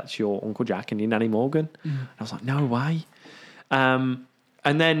 yeah, that's your Uncle Jack and your Nanny Morgan. And I was like, no way. And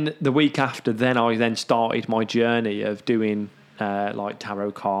then the week after, I then started my journey of doing like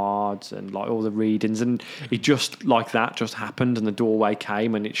tarot cards and like all the readings, and it just like that just happened, and the doorway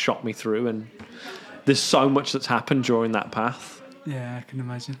came and it shot me through, and there's so much that's happened during that path. Yeah, I can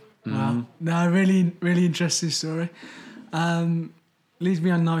imagine. Wow. No, really, really interesting story. Leads me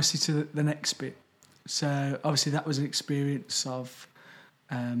on nicely to the next bit. So obviously that was an experience of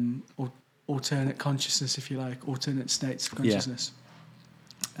alternate consciousness, if you like, alternate states of consciousness.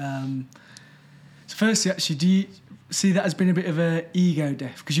 Yeah. So firstly, actually, do you see that as being a bit of a ego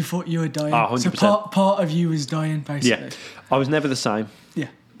death? Because you thought you were dying. 100%. So part of you was dying, basically. Yeah, I was never the same. Yeah.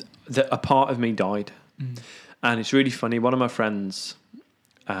 A part of me died. And it's really funny. One of my friends,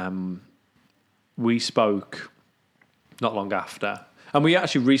 we spoke not long after, and we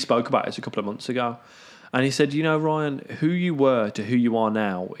actually re-spoke about it a couple of months ago. And he said, you know, Ryan, who you were to who you are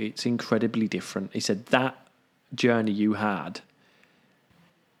now, it's incredibly different. He said, that journey you had,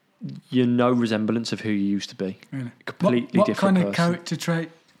 you're no resemblance of who you used to be. Really? Completely what different kind of person.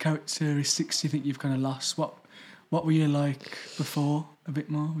 characteristics do you think you've kind of lost? What were you like before, a bit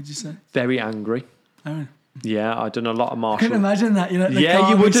more, would you say? Very angry. Oh. Yeah, I'd done a lot of martial. I couldn't imagine that. You're like the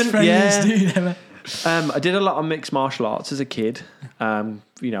you wouldn't. friendliest dude ever. I did a lot of mixed martial arts as a kid. You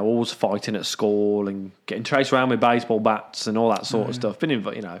know, always fighting at school and getting chased around with baseball bats and all that sort of stuff. Been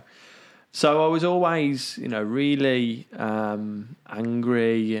involved, you know. So I was always, you know, really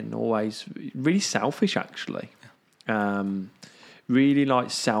angry and always really selfish, actually. Really like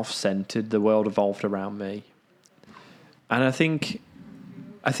self-centered. The world evolved around me, and I think,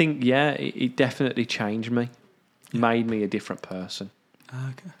 yeah, it definitely changed me, made me a different person.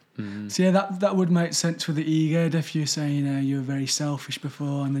 Okay. So yeah, that would make sense with the ego. If you're saying, you know, you were very selfish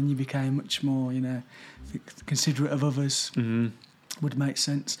before, and then you became much more, you know, considerate of others, would make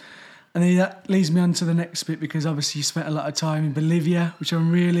sense. And then that leads me on to the next bit, because obviously you spent a lot of time in Bolivia, which I'm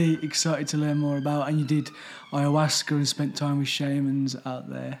really excited to learn more about. And you did ayahuasca and spent time with shamans out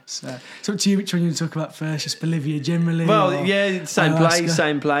there. So it's up to you which one you want to talk about first, just Bolivia generally. Well, yeah, same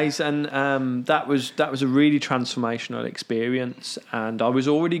ayahuasca? place. And that was a really transformational experience. And I was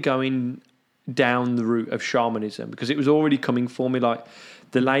already going down the route of shamanism because it was already coming for me. Like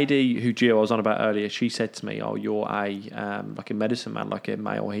the lady who Jill was on about earlier, she said to me, "Oh, you're like a medicine man, like a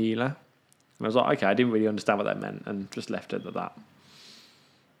male healer." And I was like, okay, I didn't really understand what that meant, and just left it at that.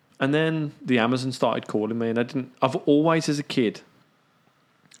 And then the Amazon started calling me, and I've always, as a kid,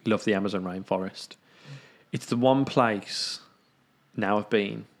 loved the Amazon rainforest. It's the one place now I've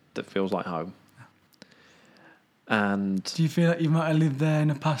been that feels like home. And do you feel like you might have lived there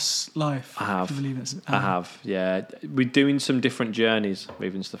in a past life? I have. I have, yeah. We're doing some different journeys,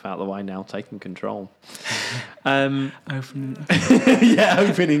 moving stuff out of the way now, taking control. Opening. Yeah,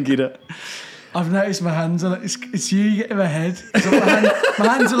 opening it up. I've noticed my hands are like, it's you get in my head. My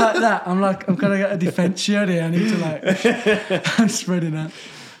hands are like that. I'm going to get a defence shield here. I need to I'm spreading out.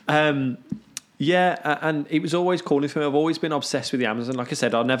 And it was always calling for me. I've always been obsessed with the Amazon. Like I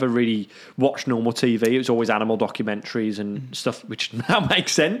said, I never really watched normal TV. It was always animal documentaries and stuff, which now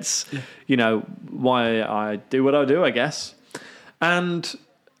makes sense. Yeah. You know, why I do what I do, I guess. And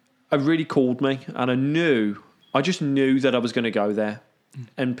it really called me, and I just knew that I was going to go there.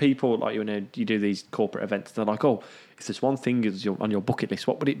 And people, like, you know, you do these corporate events, they're like, oh, if there's one thing on your bucket list,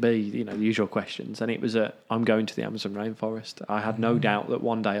 what would it be? You know, the usual questions. And it was I'm going to the Amazon rainforest. I had no doubt that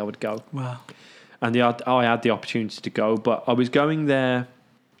one day I would go. Wow. And I had the opportunity to go, but I was going there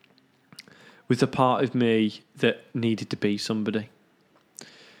with a part of me that needed to be somebody.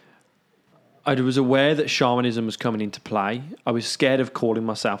 I was aware that shamanism was coming into play. I was scared of calling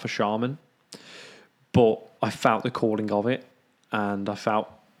myself a shaman, but I felt the calling of it, and I felt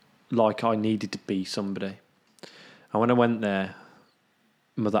like I needed to be somebody. And when I went there,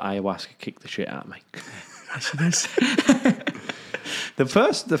 Mother Ayahuasca kicked the shit out of me. Yes, it is.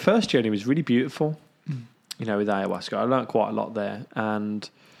 The first journey was really beautiful, you know, with ayahuasca. I learned quite a lot there. And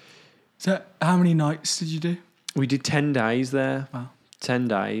so how many nights did you do? We did 10 days there. Wow. 10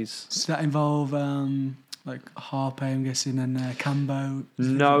 days. Does that involve like harpe, I'm guessing, and cambo?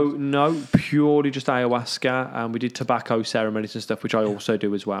 No, purely just ayahuasca. And we did tobacco ceremonies and stuff, which I also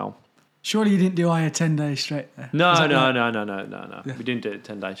do as well. Surely you didn't do Aya 10 days straight there? No. Yeah. We didn't do it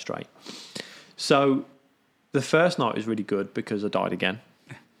 10 days straight. So the first night was really good because I died again.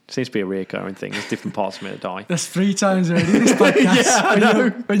 Seems to be a reoccurring thing. There's different parts of me that die. That's 3 times already in this podcast. Yeah, I know.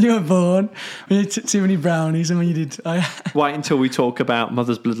 When you were born, when you took too many brownies, and when you did... Wait until we talk about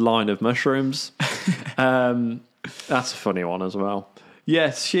Mother's bloodline of mushrooms. That's a funny one as well.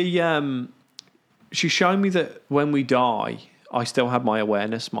 Yes, she showed me that when we die, I still had my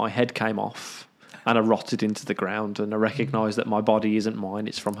awareness. My head came off and I rotted into the ground, and I recognised that my body isn't mine,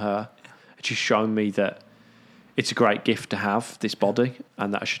 it's from her. And she's shown me that it's a great gift to have, this body,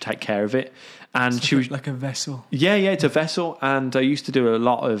 and that I should take care of it. And it's she was like a vessel. Yeah, it's a vessel. And I used to do a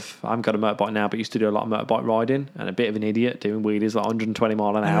lot of, I haven't got a motorbike now, but used to do a lot of motorbike riding, and a bit of an idiot doing wheelies like 120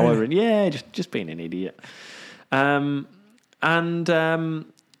 mile an hour. And just being an idiot. I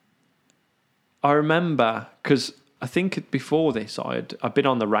remember, because I think before this I'd been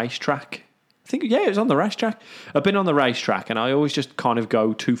on the racetrack. It was on the racetrack. I've been on the racetrack, and I always just kind of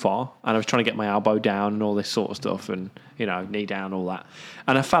go too far, and I was trying to get my elbow down and all this sort of stuff, and, you know, knee down, all that.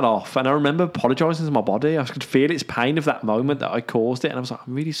 And I fell off, and I remember apologising to my body. I could feel its pain of that moment that I caused it, and I was like,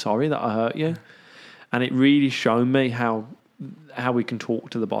 I'm really sorry that I hurt you. And it really showed me how we can talk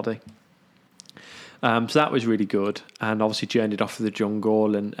to the body. So that was really good, and obviously journeyed off to the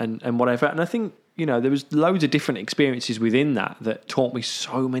jungle and whatever. And I think, you know, there was loads of different experiences within that taught me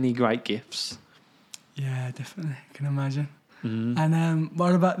so many great gifts. Yeah, definitely. I can imagine. Mm-hmm. And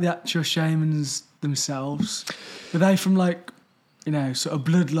what about the actual shamans themselves? Were they from, like, you know, sort of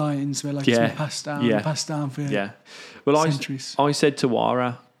bloodlines where, like, it's been passed down for centuries? I said to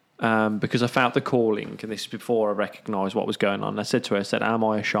Wara, because I felt the calling, and this is before I recognised what was going on, I said to her, am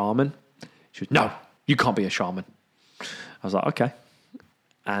I a shaman? She was, no, you can't be a shaman. I was like, okay.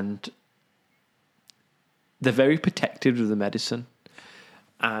 And they're very protective of the medicine,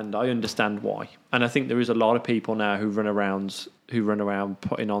 and I understand why. And I think there is a lot of people now who run around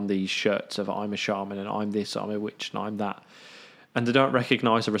putting on these shirts of I'm a shaman and I'm this, I'm a witch, and I'm that, and they don't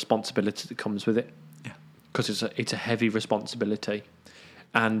recognise the responsibility that comes with it. Yeah, because it's a heavy responsibility,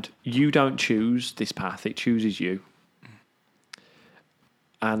 and you don't choose this path; it chooses you.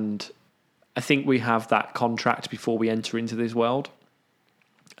 And I think we have that contract before we enter into this world,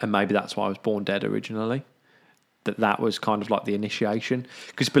 and maybe that's why I was born dead originally. That was kind of like the initiation,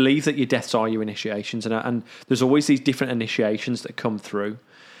 because believe that your deaths are your initiations, and there's always these different initiations that come through.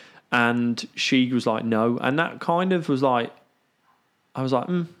 And she was like, no, and that kind of was like, I was like,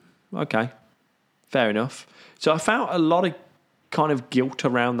 okay, fair enough. So I felt a lot of kind of guilt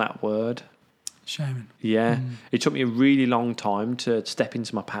around that word. Shaman. Yeah, it took me a really long time to step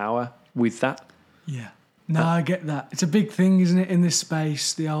into my power with that. Yeah. No, I get that. It's a big thing, isn't it, in this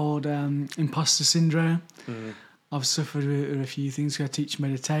space, the old imposter syndrome. Mm. I've suffered with a few things. I teach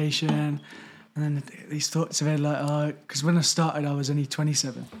meditation, and then these thoughts of it, like, because when I started, I was only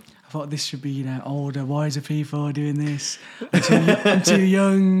 27. I thought this should be, you know, older, wiser people doing this. I'm too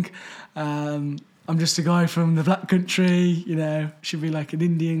young. I'm just a guy from the black country, you know, should be like an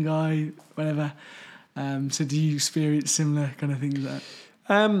Indian guy, whatever. So do you experience similar kind of things like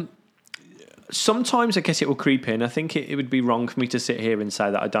that? Sometimes I guess it will creep in. I think it would be wrong for me to sit here and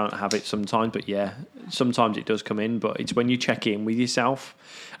say that I don't have it sometimes, but yeah, sometimes it does come in, but it's when you check in with yourself,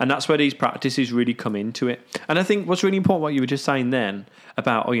 and that's where these practices really come into it. And I think what's really important, what you were just saying then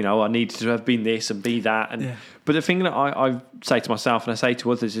about, I needed to have been this and be that, and but the thing that I say to myself and I say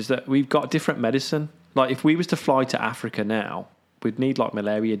to others is that we've got different medicine. Like if we was to fly to Africa now, we'd need like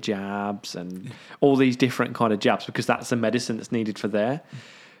malaria jabs and all these different kind of jabs because that's the medicine that's needed for there.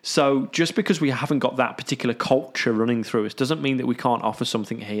 So just because we haven't got that particular culture running through us doesn't mean that we can't offer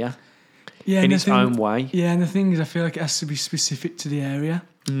something here in its own way. Yeah, and the thing is, I feel like it has to be specific to the area.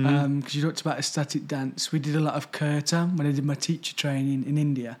 Because you talked about ecstatic dance. We did a lot of kirtan when I did my teacher training in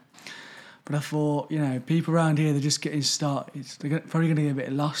India. But I thought, people around here, they're just getting started. They're probably going to get a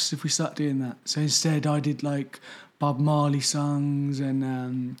bit lost if we start doing that. So instead I did like Bob Marley songs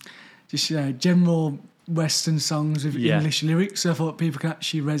and just, general Western songs with English lyrics. So I thought people can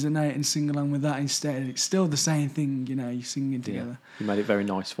actually resonate and sing along with that instead. It's still the same thing, you're singing together. You made it very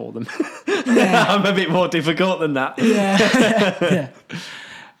nice for them. I'm a bit more difficult than that. Yeah.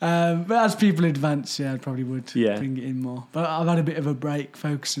 But as people advance, I probably would bring it in more. But I've had a bit of a break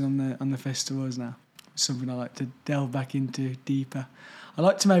focusing on the festivals now. It's something I like to delve back into deeper. I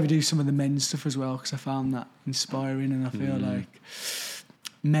like to maybe do some of the men's stuff as well because I found that inspiring, and I feel like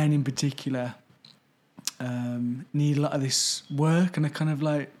men in particular need a lot of this work, and they're kind of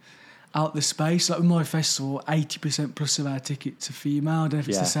like out the space. Like with my festival, 80% plus of our tickets are female. I don't know if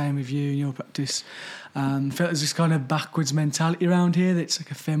it's the same with you in your practice. I felt there's this kind of backwards mentality around here that it's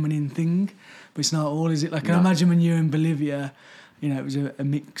like a feminine thing, but it's not all, is it? Like I imagine when you're in Bolivia, it was a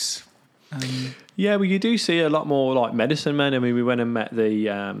mix. Well, you do see a lot more like medicine men. I mean, we went and met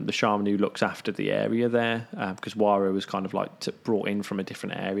the shaman who looks after the area there because Wara was kind of like brought in from a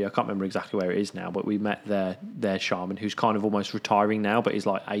different area. I can't remember exactly where it is now, but we met their shaman who's kind of almost retiring now, but he's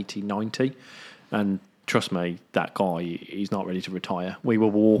like 80, 90. And trust me, that guy, he's not ready to retire. We were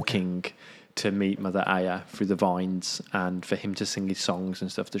walking to meet Mother Aya through the vines and for him to sing his songs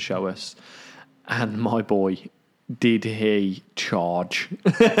and stuff to show us. And my boy, did he charge?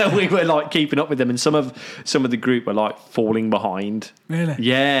 We were like keeping up with him, and some of the group were like falling behind. Really?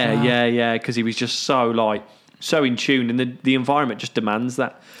 Yeah. Because he was just so in tune, and the environment just demands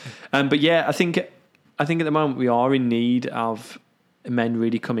that. But I think at the moment we are in need of men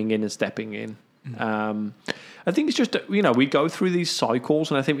really coming in and stepping in. I think it's just we go through these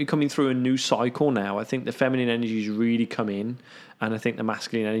cycles, and I think we're coming through a new cycle now. I think the feminine energies really come in, and I think the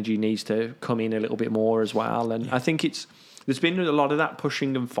masculine energy needs to come in a little bit more as well. And I think there's been a lot of that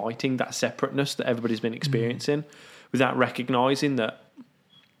pushing and fighting, that separateness that everybody's been experiencing, without recognising that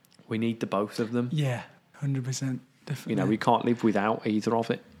we need the both of them. Yeah, 100%, definitely. We can't live without either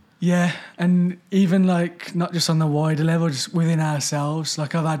of it. Yeah, and even like not just on the wider level, just within ourselves.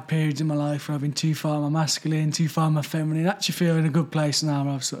 Like I've had periods in my life where I've been too far my masculine, too far my feminine. I actually feel in a good place now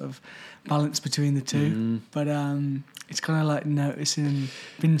where I've sort of balanced between the two. But it's kind of like noticing and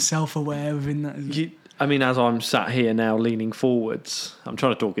being self-aware within that. As I'm sat here now leaning forwards, I'm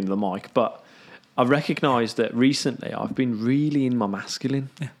trying to talk into the mic, but I've recognised that recently I've been really in my masculine.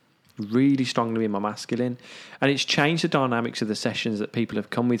 Yeah. Really strongly in my masculine, and it's changed the dynamics of the sessions that people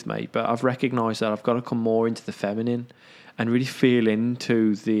have come with me, but I've recognised that I've got to come more into the feminine and really feel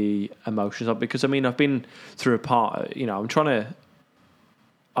into the emotions of, because I've been through a part,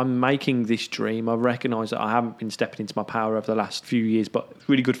 I'm making this dream. I recognise that I haven't been stepping into my power over the last few years, but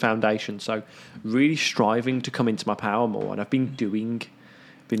really good foundation, so really striving to come into my power more, and I've been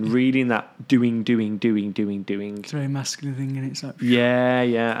reading that doing. It's a very masculine thing, and it's like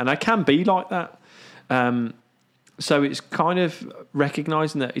and I can be like that. So it's kind of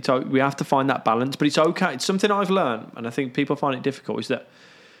recognising that we have to find that balance, but it's okay. It's something I've learned, and I think people find it difficult, is that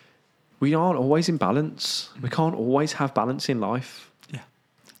we aren't always in balance. We can't always have balance in life.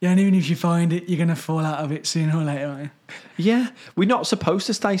 Yeah, and even if you find it, you're going to fall out of it sooner or later, aren't you? Yeah, we're not supposed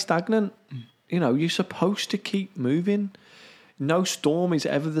to stay stagnant. You're supposed to keep moving. No storm is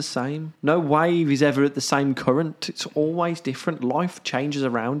ever the same. No wave is ever at the same current. It's always different. Life changes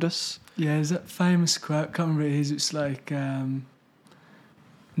around us. Yeah, there's that famous quote, I can't remember what it is. It's like,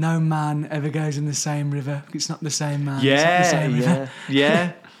 no man ever goes in the same river. It's not the same man. It's not the same river.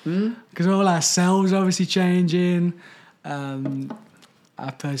 Yeah. Because all ourselves obviously changing,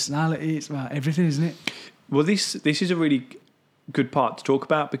 our personality, it's about everything, isn't it? Well, this is a really good part to talk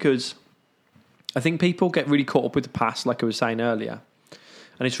about, because I think people get really caught up with the past, like I was saying earlier.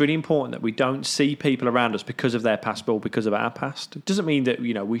 And it's really important that we don't see people around us because of their past, but because of our past. It doesn't mean that,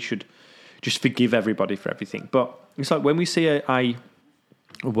 we should just forgive everybody for everything. But it's like when we see a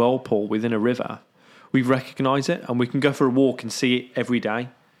whirlpool within a river, we recognise it, and we can go for a walk and see it every day.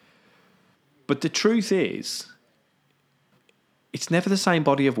 But the truth is, it's never the same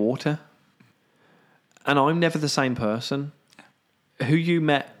body of water. And I'm never the same person. Who you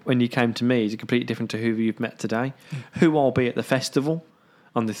met when you came to me is completely different to who you've met today. Who I'll be at the festival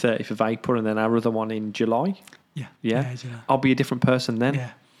on the 30th of April and then our other one in July. Yeah. I'll be a different person then.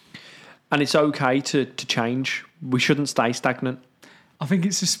 Yeah. And it's okay to change. We shouldn't stay stagnant. I think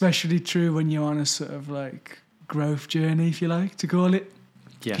it's especially true when you're on a sort of like growth journey, if you like, to call it.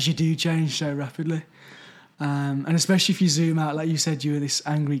 Yeah. Because you do change so rapidly. And especially if you zoom out, like you said, you were this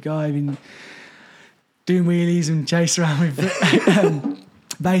angry guy, I mean, doing wheelies and chase around with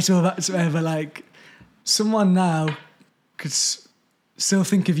baseball bats, whatever. Like, someone now could still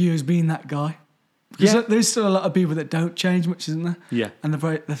think of you as being that guy. Because there's still a lot of people that don't change much, isn't there? Yeah. And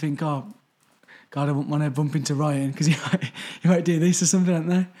they think, oh, God, I wouldn't want to bump into Ryan because he might do this or something, don't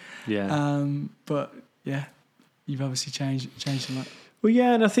they? Yeah. But yeah, you've obviously changed a lot. Well,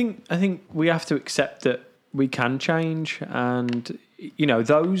 yeah, and I think we have to accept that we can change, and you know,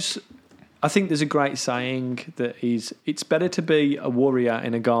 I think there's a great saying that is, it's better to be a warrior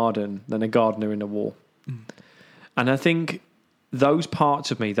in a garden than a gardener in a war. And I think those parts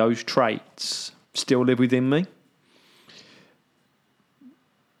of me, those traits, still live within me.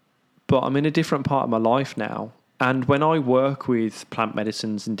 But I'm in a different part of my life now. And when I work with plant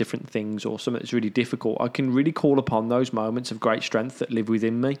medicines and different things or something that's really difficult, I can really call upon those moments of great strength that live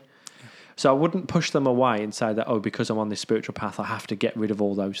within me. So I wouldn't push them away and say that, oh, because I'm on this spiritual path, I have to get rid of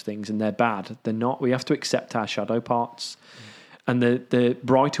all those things, and they're bad. They're not. We have to accept our shadow parts. And the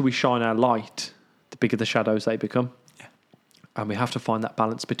brighter we shine our light, the bigger the shadows they become. Yeah. And we have to find that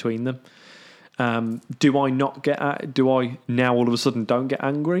balance between them. Do I now all of a sudden don't get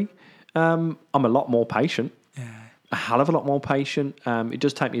angry? I'm a lot more patient. Yeah. A hell of a lot more patient. It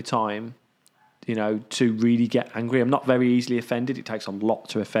does take me time, you know, to really get angry. I'm not very easily offended. It takes a lot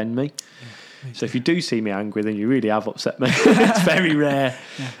to offend me. Yeah, so if you do see me angry, then you really have upset me. It's very rare.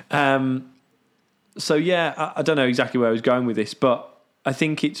 Yeah. So yeah, I don't know exactly where I was going with this, but I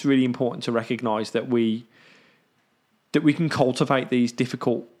think it's really important to recognise that we can cultivate these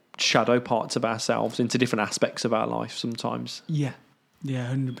difficult shadow parts of ourselves into different aspects of our life sometimes. Yeah,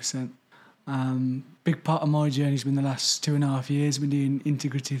 100%. Big part of my journey has been the last 2.5 years. I've been doing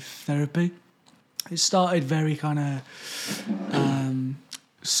integrative therapy. It started very kind of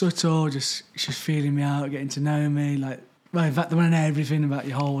subtle, just feeling me out, getting to know me. Like, well, in fact, they want to know everything about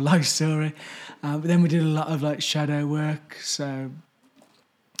your whole life story. But then we did a lot of like shadow work. So,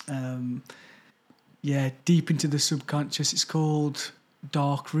 deep into the subconscious. It's called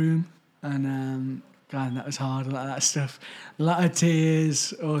Dark Room, and God, that was hard. A lot of that stuff, a lot of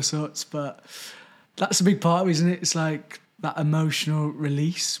tears, all sorts. But that's a big part of it, isn't it? It's like that emotional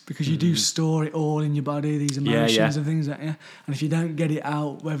release, because you do store it all in your body, these emotions and things like that. Yeah? And if you don't get it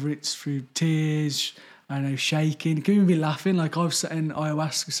out, whether it's through tears, I don't know, shaking, it can even be laughing. Like I've sat in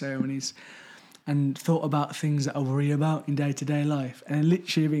ayahuasca ceremonies and thought about things that I worry about in day-to-day life, and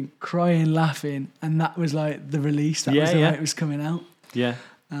literally been crying, laughing, and that was like the release. That was the way it was coming out. Yeah.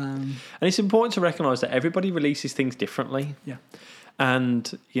 And it's important to recognise that everybody releases things differently. Yeah.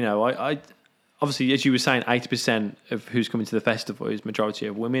 And, you know, I obviously, as you were saying, 80% of who's coming to the festival is majority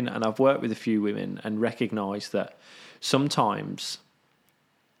of women, and I've worked with a few women and recognised that sometimes,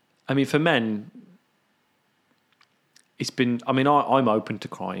 I mean, for men, it's been, I mean, I'm open to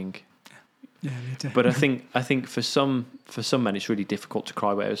crying. Yeah, me too. But I think for some men it's really difficult to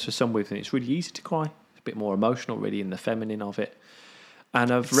cry, whereas for some women it's really easy to cry. It's a bit more emotional, really, in the feminine of it. And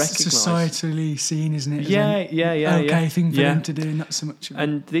I've recognised, societally seen, isn't it? Okay thing for them to do, not so much.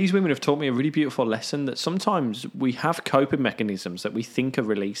 And these women have taught me a really beautiful lesson that sometimes we have coping mechanisms that we think are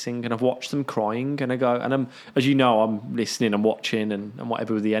releasing, and I've watched them crying, and I go, and I'm, as you know, I'm listening and watching and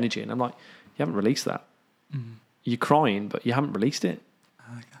whatever with the energy, and I'm like, you haven't released that. You're crying, but you haven't released it.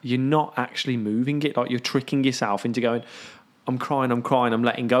 Okay. You're not actually moving it. Like, you're tricking yourself into going, I'm crying, I'm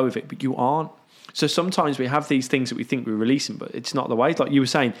letting go of it, but you aren't. So sometimes we have these things that we think we're releasing, but it's not the way. Like you were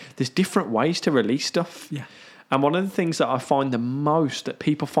saying, there's different ways to release stuff. Yeah. And one of the things that I find the most that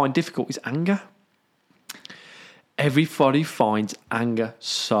people find difficult is anger. Everybody finds anger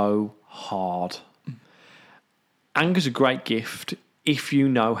so hard. Anger's a great gift if you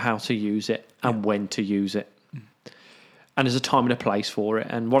know how to use it and when to use it. And there's a time and a place for it.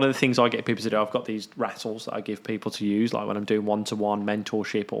 And one of the things I get people to do, I've got these rattles that I give people to use, like when I'm doing one-to-one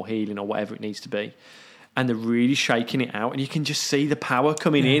mentorship or healing or whatever it needs to be. And they're really shaking it out. And you can just see the power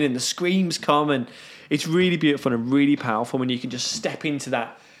coming in, and the screams come. And it's really beautiful and really powerful when you can just step into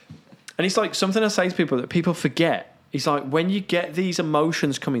that. And it's like something I say to people that people forget. It's like when you get these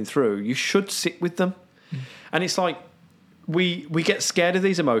emotions coming through, you should sit with them. And it's like, we get scared of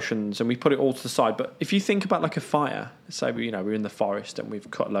these emotions and we put it all to the side. But if you think about like a fire, say we're in the forest and we've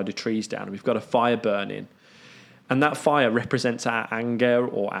cut a load of trees down and we've got a fire burning, and that fire represents our anger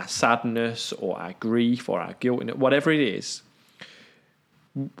or our sadness or our grief or our guilt, whatever it is.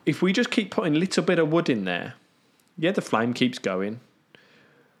 If we just keep putting a little bit of wood in there, the flame keeps going,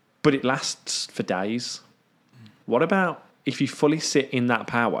 but it lasts for days. What about if you fully sit in that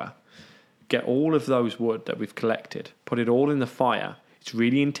power? Get all of those wood that we've collected, put it all in the fire. It's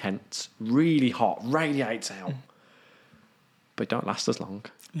really intense, really hot, radiates out, but don't last as long.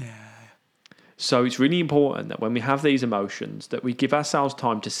 Yeah. So it's really important that when we have these emotions, that we give ourselves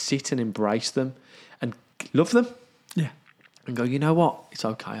time to sit and embrace them and love them. Yeah. And go, you know what? It's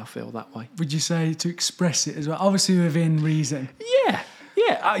okay. I feel that way. Would you say to express it as well? Obviously within reason. Yeah.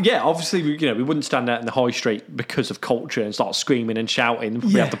 Obviously, we wouldn't stand out in the high street because of culture and start screaming and shouting.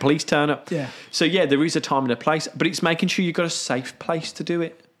 We have the police turn up. Yeah. So there is a time and a place, but it's making sure you've got a safe place to do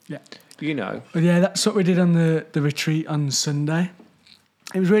it. Yeah. But yeah, that's what we did on the retreat on Sunday.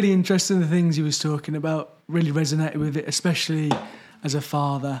 It was really interesting. The things he was talking about really resonated with it, especially as a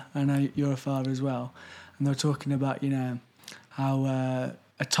father. I know you're a father as well, and they were talking about how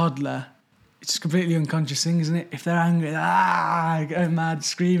a toddler. It's a completely unconscious thing, isn't it? If they're angry, going mad,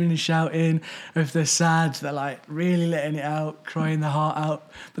 screaming and shouting. Or if they're sad, they're like really letting it out, crying their heart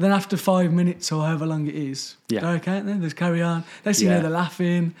out. But then after 5 minutes or however long it is, they're okay, aren't they? They just carry on. Next thing you know, they're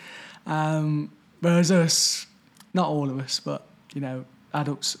laughing. Whereas us, not all of us, but,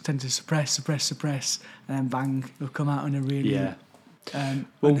 adults tend to suppress, and then bang, they'll come out in a really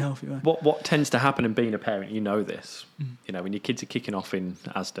unhealthy way. What tends to happen in being a parent, this, when your kids are kicking off in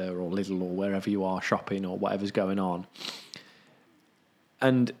Asda or Lidl or wherever you are shopping or whatever's going on,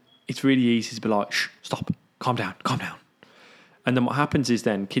 and it's really easy to be like, shh, stop, calm down. And then what happens is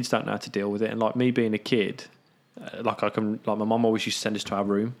then kids don't know how to deal with it. And like me being a kid, my mum always used to send us to our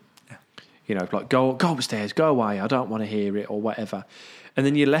room. Like go upstairs, go away, I don't want to hear it or whatever. And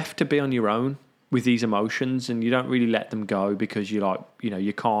then you're left to be on your own with these emotions, and you don't really let them go because you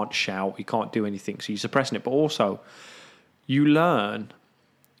can't shout, you can't do anything, so you're suppressing it. But also, you learn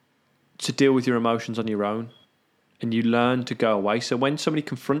to deal with your emotions on your own, and you learn to go away. So when somebody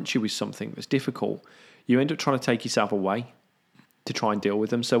confronts you with something that's difficult, you end up trying to take yourself away to try and deal with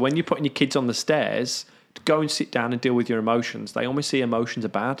them. So when you're putting your kids on the stairs to go and sit down and deal with your emotions, they almost see emotions are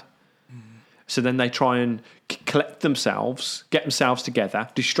bad. So then they try and collect themselves, get themselves together,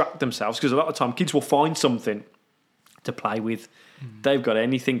 distract themselves, because a lot of the time kids will find something to play with. They've got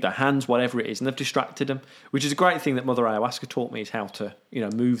anything, their hands, whatever it is, and they've distracted them, which is a great thing that Mother Ayahuasca taught me, is how to,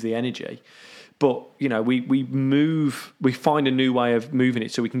 move the energy. But, we find a new way of moving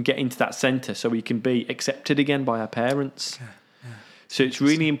it so we can get into that centre, so we can be accepted again by our parents. Yeah. So it's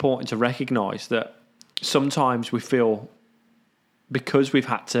really important to recognise that sometimes we feel, because we've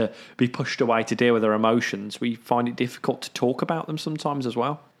had to be pushed away to deal with our emotions, we find it difficult to talk about them sometimes as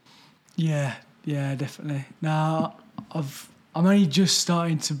well. Yeah, definitely. Now, I'm only just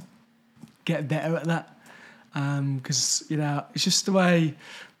starting to get better at that, because it's just the way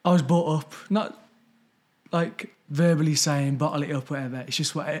I was brought up. Not like verbally saying bottle it up, whatever. It's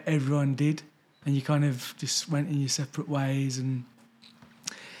just what everyone did, and you kind of just went in your separate ways. And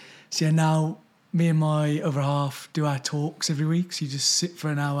so now, me and my other half do our talks every week. So you just sit for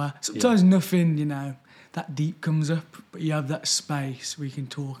an hour. Sometimes nothing, that deep comes up, but you have that space where you can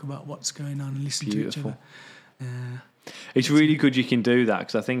talk about what's going on and listen to each other. It's really good you can do that,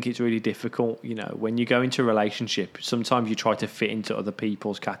 because I think it's really difficult, when you go into a relationship, sometimes you try to fit into other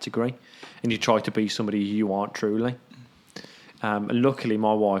people's category and you try to be somebody you aren't truly. And luckily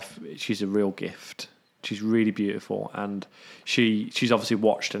my wife, she's a real gift. She's really beautiful, and she's obviously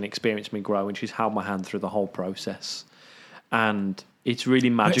watched and experienced me grow, and she's held my hand through the whole process. And it's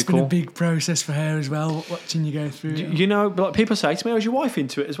really magical. It's been a big process for her as well, watching you go through. Like people say to me, "Was your wife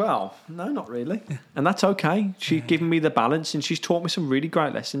into it as well?" No, not really, and that's okay. She's given me the balance, and she's taught me some really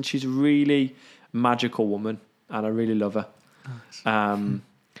great lessons. She's a really magical woman, and I really love her. Nice.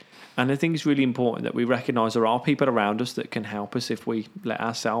 And I think it's really important that we recognise there are people around us that can help us if we let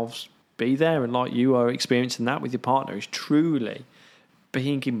ourselves be there. And like you are experiencing that with your partner, is truly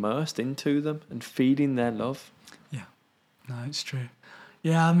being immersed into them and feeding their love. Yeah, no, it's true.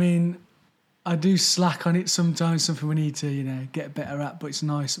 Yeah, I mean, I do slack on it sometimes, something we need to, get better at, but it's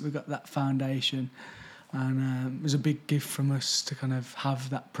nice that we've got that foundation. And it was a big gift from us to kind of have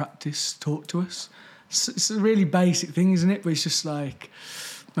that practice taught to us. It's a really basic thing, isn't it? But it's just like,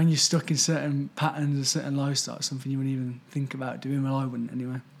 when you're stuck in certain patterns or certain lifestyles, something you wouldn't even think about doing. Well, I wouldn't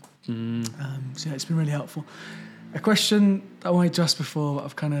anyway. So yeah, it's been really helpful. A question I wanted to ask before, but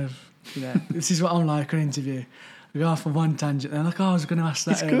I've kind of, this is what I'm like on interview. we go off on one tangent. Then I was going to ask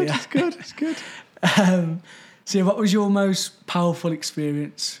that earlier. It's good. So yeah, what was your most powerful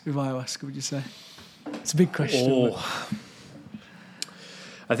experience with ayahuasca, would you say? It's a big question. But...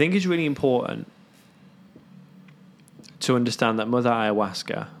 I think it's really important to understand that Mother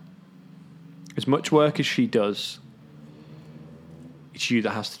Ayahuasca, as much work as she does, it's you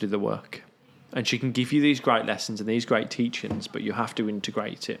that has to do the work. And she can give you these great lessons and these great teachings, but you have to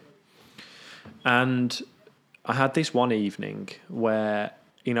integrate it. And I had this one evening where,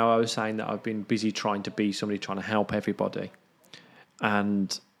 you know, I was saying that I've been busy trying to be somebody, trying to help everybody.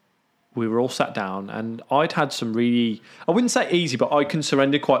 And we were all sat down, and I'd had some really, I wouldn't say easy, but I can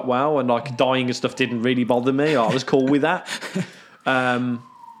surrender quite well, and like dying and stuff didn't really bother me. I was cool with that. And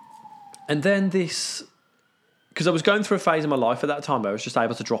then this, because I was going through a phase in my life at that time where I was just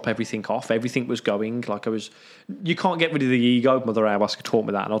able to drop everything off. Everything was going, like you can't get rid of the ego. Mother Ayahuasca taught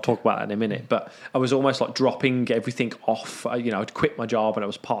me that, and I'll talk about that in a minute. But I was almost like dropping everything off. I'd quit my job, and I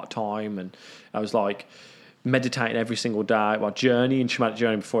was part-time, and I was like meditating every single day. Well, journey and shamanic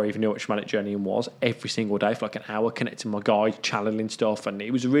journey before I even knew what shamanic journeying was. Every single day for like an hour, connecting my guide, channeling stuff, and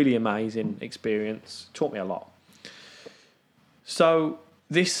it was a really amazing experience. It taught me a lot. So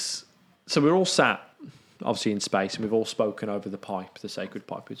we're all sat, obviously in space, and we've all spoken over the pipe, the sacred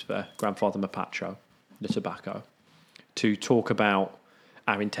pipe. It's for Grandfather Mapacho, the tobacco, to talk about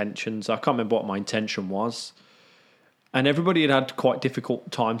our intentions. I can't remember what my intention was. And everybody had quite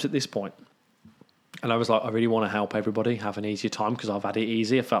difficult times at this point. And I was like, I really want to help everybody have an easier time because I've had it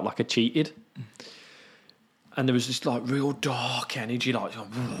easy. I felt like I cheated. And there was this like real dark energy, like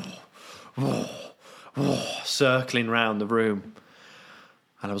circling around the room.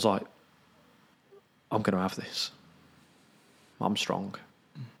 And I was like, I'm going to have this. I'm strong.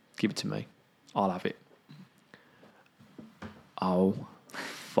 Give it to me. I'll have it. Oh,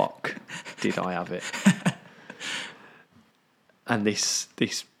 fuck, did I have it? And this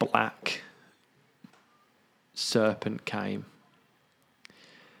black serpent came,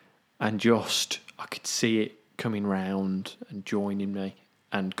 and just I could see it coming round and joining me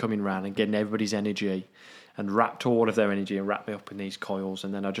and coming round and getting everybody's energy and wrapped all of their energy and wrapped me up in these coils.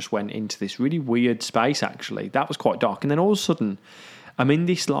 And then I just went into this really weird space, actually. That was quite dark. And then all of a sudden, I'm in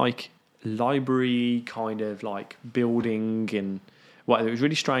this like library kind of like building, and well, it was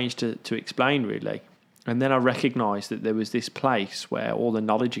really strange to explain, really. And then I recognised that there was this place where all the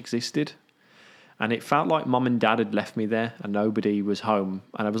knowledge existed. And it felt like Mum and Dad had left me there and nobody was home.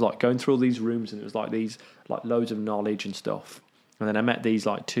 And I was like going through all these rooms, and it was like these like loads of knowledge and stuff. And then I met these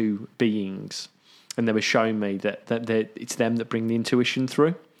like two beings, and they were showing me that it's them that bring the intuition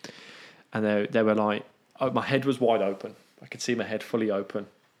through. And they were like, oh, my head was wide open. I could see my head fully open.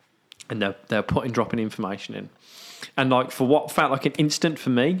 And they were dropping information in. And like for what felt like an instant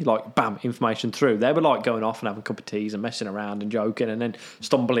for me, like bam, information through. They were like going off and having a cup of teas and messing around and joking and then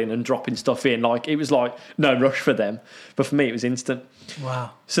stumbling and dropping stuff in. Like it was like no rush for them, but for me it was instant.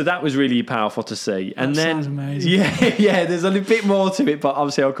 Wow! So that was really powerful to see. And that then sounds amazing. Yeah. There's a little bit more to it, but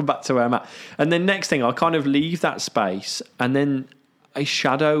obviously I'll come back to where I'm at. And then next thing, I kind of leave that space, and then a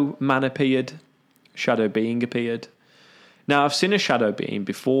shadow man appeared, shadow being appeared. Now I've seen a shadow being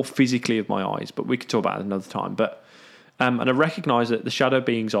before physically with my eyes, but we could talk about it another time. But and I recognise that the shadow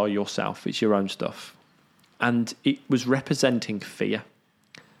beings are yourself. It's your own stuff. And it was representing fear.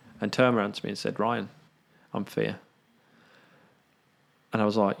 And turned around to me and said, Ryan, I'm fear. And I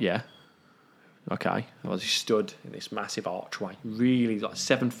was like, yeah, okay. I was stood in this massive archway, really like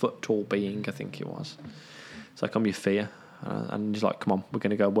 7 foot tall being, I think it was. It's like, I'm your fear. And he's like, come on, we're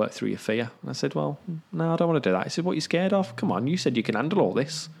going to go work through your fear. And I said, well, no, I don't want to do that. He said, what are you scared of? Come on, you said you can handle all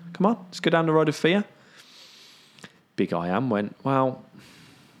this. Come on, let's go down the road of fear. Big I am went, well,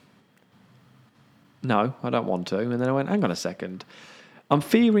 no, I don't want to. And then I went, hang on a second. I'm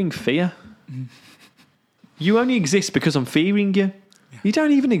fearing fear. You only exist because I'm fearing you. Yeah. You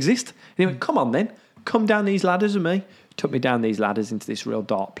don't even exist. And he went, come on then, come down these ladders with me. Took me down these ladders into this real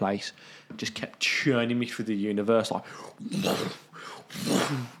dark place. Just kept churning me through the universe like...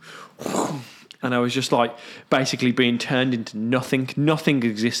 And I was just like basically being turned into nothing. Nothing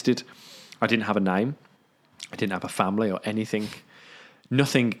existed. I didn't have a name. I didn't have a family or anything.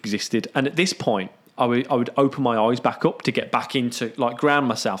 Nothing existed. And at this point, I would open my eyes back up to get back into, like, ground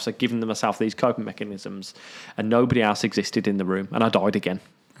myself, so giving myself these coping mechanisms, and nobody else existed in the room, and I died again.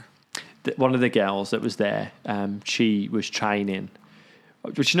 One of the girls that was there, she was training.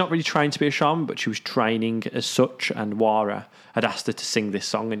 She's not really trained to be a shaman, but she was training as such, and Wara had asked her to sing this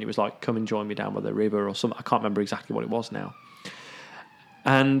song, and it was like, come and join me down by the river or something. I can't remember exactly what it was now.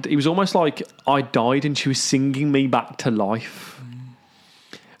 And it was almost like I died and she was singing me back to life.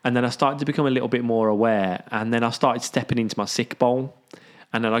 And then I started to become a little bit more aware. And then I started stepping into my sick bowl.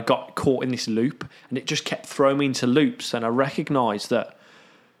 And then I got caught in this loop. And it just kept throwing me into loops. And I recognised that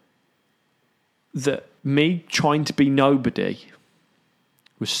me trying to be nobody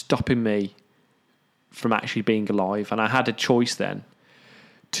was stopping me from actually being alive. And I had a choice then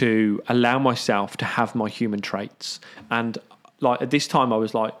to allow myself to have my human traits. And like at this time I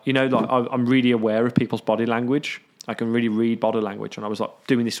was like, I'm really aware of people's body language. I can really read body language. And I was like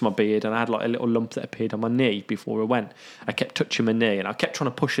doing this to my beard, and I had like a little lump that appeared on my knee before I went. I kept touching my knee and I kept trying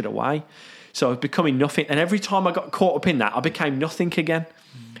to push it away. So I was becoming nothing. And every time I got caught up in that, I became nothing again.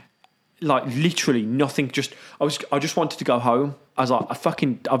 Like literally nothing. I just wanted to go home. I was like,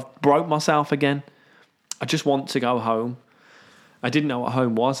 I've broke myself again. I just want to go home. I didn't know what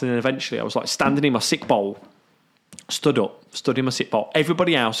home was. And then eventually I was like standing in my sick bowl, stood in my sick bowl.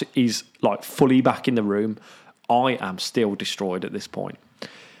 Everybody else is like fully back in the room. I am still destroyed at this point.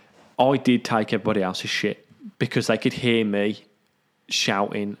 I did take everybody else's shit because they could hear me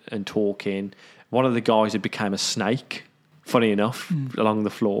shouting and talking. One of the guys had became a snake, funny enough, along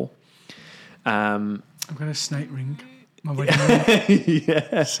the floor. I've got a snake ring. My wedding ring.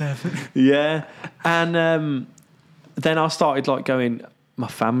 Yeah. 7. Yeah. And then I started like going, my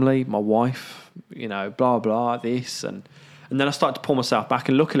family, my wife, blah, blah, this. And then I started to pull myself back.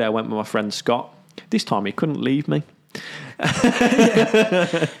 And luckily I went with my friend Scott. This time he couldn't leave me.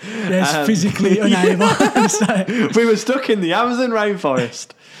 Yes, physically unable. We were stuck in the Amazon rainforest.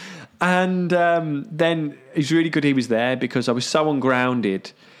 And then it's really good he was there because I was so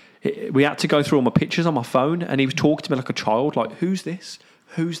ungrounded. We had to go through all my pictures on my phone, and he was talking to me like a child, like, who's this?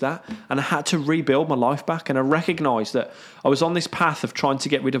 Who's that? And I had to rebuild my life back. And I recognised that I was on this path of trying to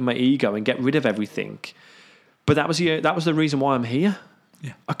get rid of my ego and get rid of everything. But that was the reason why I'm here.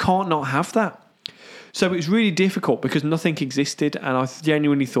 Yeah. I can't not have that. So it was really difficult because nothing existed, and I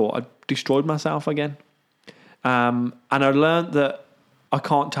genuinely thought I'd destroyed myself again. And I learned that I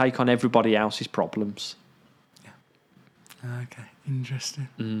can't take on everybody else's problems. Yeah. Okay,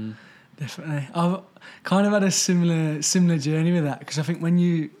 interesting. Definitely. I've kind of had a similar journey with that, because I think when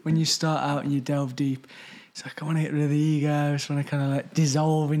you start out and you delve deep, it's like I want to get rid of the ego. I just want to kind of like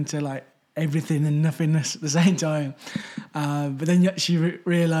dissolve into like everything and nothingness at the same time. But then you actually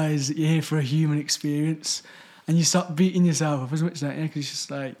realise that you're here for a human experience, and you start beating yourself up as much, don't you? Because it's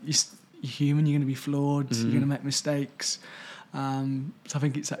just like you're human, you're going to be flawed, you're going to make mistakes. So I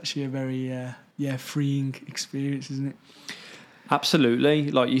think it's actually a very freeing experience, isn't it?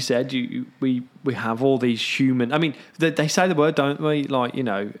 Absolutely. Like you said, we have all these human... I mean, they say the word, don't we? Like,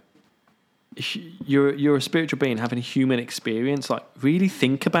 you're a spiritual being having a human experience. Like, really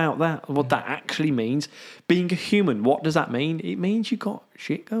think about that, what that actually means. Being a human, what does that mean? It means you got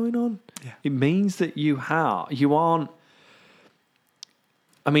shit going on. Yeah. It means that you aren't...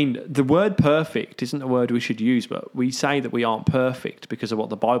 I mean, the word perfect isn't a word we should use, but we say that we aren't perfect because of what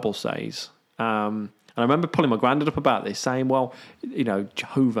the Bible says. And I remember pulling my granddad up about this, saying, well,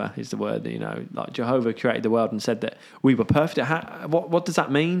 Jehovah is the word, like Jehovah created the world and said that we were perfect. What does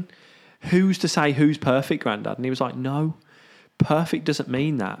that mean? Who's to say who's perfect, Granddad? And he was like, no, perfect doesn't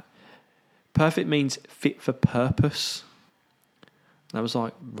mean that. Perfect means fit for purpose. And I was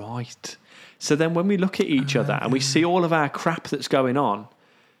like, right. So then when we look at each other and we see all of our crap that's going on,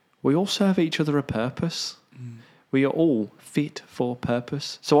 we all serve each other a purpose. We are all fit for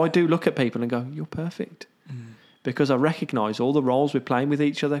purpose. So I do look at people and go, you're perfect. Because I recognise all the roles we're playing with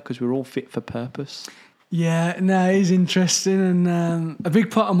each other because we're all fit for purpose. Yeah, no, it is interesting. And a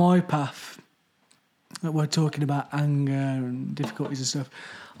big part of my path, that we're talking about anger and difficulties and stuff,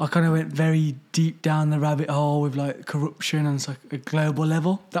 I kind of went very deep down the rabbit hole with like corruption and it's like a global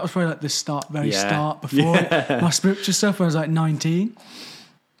level. That was probably like the start before my spiritual stuff when I was like 19.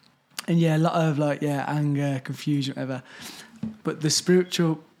 And a lot of anger, confusion, whatever. But the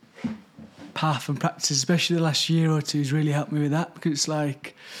spiritual path and practice, especially the last year or two, has really helped me with that, because it's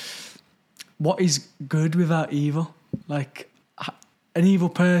like, what is good without evil? Like, an evil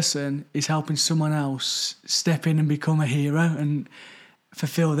person is helping someone else step in and become a hero and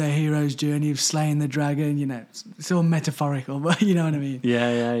fulfill their hero's journey of slaying the dragon. It's all metaphorical, but you know what I mean?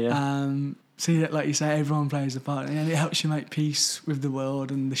 Yeah. So, like you say, everyone plays a part, and it helps you make peace with the world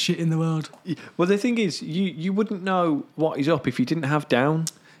and the shit in the world. Well, the thing is, you wouldn't know what is up if you didn't have down.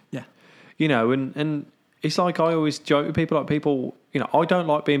 Yeah. And it's like I always joke with people, I don't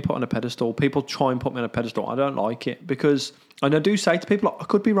like being put on a pedestal. People try and put me on a pedestal. I don't like it because, and I do say to people, I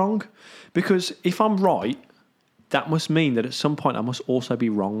could be wrong. Because if I'm right, that must mean that at some point I must also be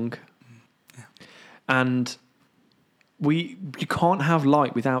wrong. Yeah. And you can't have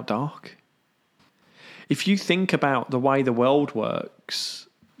light without dark. If you think about the way the world works,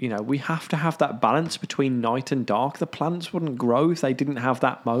 you know, we have to have that balance between night and dark. The plants wouldn't grow if they didn't have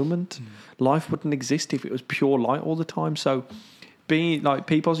that moment. Life wouldn't exist if it was pure light all the time. So being like,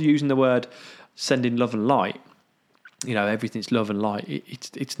 people's using the word sending love and light, you know, everything's love and light.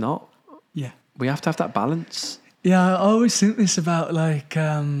 It's not. Yeah. We have to have that balance. Yeah, I always think this about like,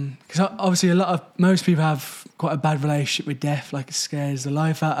 because obviously most people have quite a bad relationship with death, like it scares the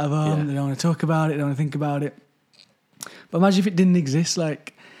life out of them. Yeah. They don't want to talk about it, they don't want to think about it. But imagine if it didn't exist,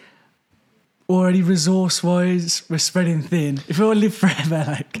 like already resource-wise, we're spreading thin. If we all live forever,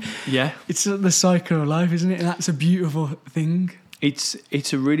 like Yeah. it's the cycle of life, isn't it? And that's a beautiful thing. It's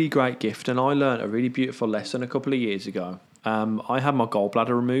a really great gift, and I learned a really beautiful lesson a couple of years ago. I had my gallbladder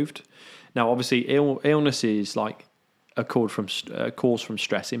removed. Now, obviously, illness is like a cause from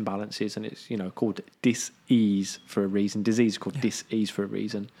stress imbalances, and it's, you know, called dis-ease for a reason. Disease is called dis-ease for a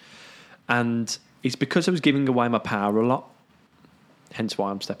reason, and it's because I was giving away my power a lot. Hence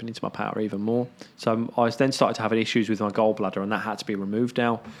why I'm stepping into my power even more. So I then started to have issues with my gallbladder, and that had to be removed.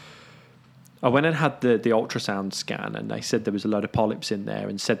 Now, I went and had the ultrasound scan, and they said there was a load of polyps in there,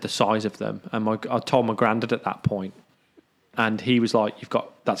 and said the size of them. And I told my granddad at that point, and he was like,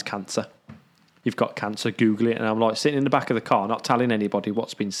 that's cancer. You've got cancer, Google it. And I'm like sitting in the back of the car, not telling anybody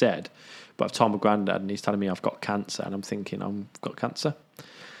what's been said, but I've told my granddad, and he's telling me I've got cancer, and I'm thinking I've got cancer.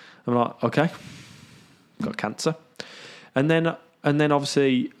 I'm like, okay, I've got cancer. And then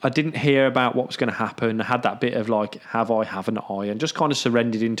obviously I didn't hear about what was going to happen. I had that bit of like, haven't I? And just kind of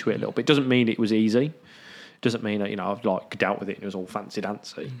surrendered into it a little bit. Doesn't mean it was easy. Doesn't mean that, you know, I've like dealt with it and it was all fancy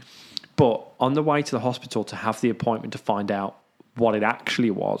dancy. But on the way to the hospital to have the appointment to find out what it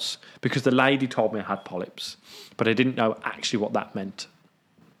actually was, because the lady told me I had polyps, but I didn't know actually what that meant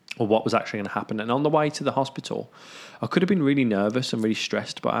or what was actually going to happen. And on the way to the hospital, I could have been really nervous and really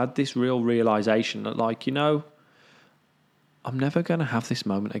stressed, but I had this real realization that, like, you know, I'm never going to have this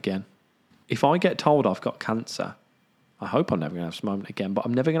moment again. If I get told I've got cancer, I hope I'm never going to have this moment again, but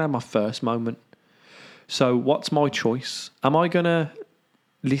I'm never going to have my first moment. So what's my choice? Am I going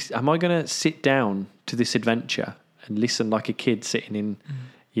to sit down to this adventure and listen like a kid sitting in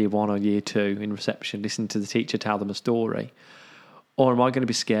year 1 or year 2 in reception, listen to the teacher tell them a story? Or am I going to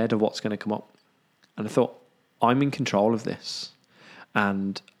be scared of what's going to come up? And I thought, I'm in control of this.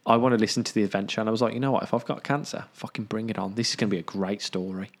 And I want to listen to the adventure. And I was like, you know what? If I've got cancer, fucking bring it on. This is going to be a great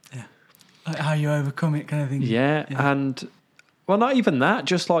story. Yeah. Like how you overcome it kind of thing. Yeah. And, well, not even that.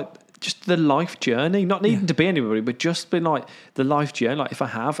 Just the life journey. Not needing to be anybody, but just being like the life journey. Like if I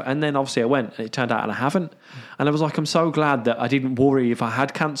have. And then obviously I went and it turned out and I haven't. And I was like, I'm so glad that I didn't worry if I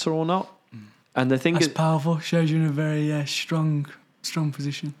had cancer or not. And the thing That's is powerful. Shows you in a very strong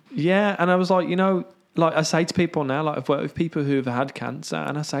position. Yeah. And I was like, you know, like I say to people now, like I've worked with people who have had cancer,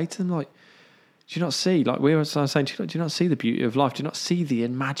 and I say to them, like, do you not see, like I was saying, do you not see the beauty of life? Do you not see the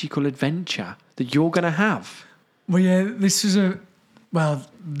magical adventure that you're going to have? Well, yeah, this was the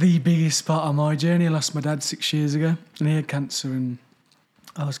biggest part of my journey. I lost my dad 6 years ago, and he had cancer, and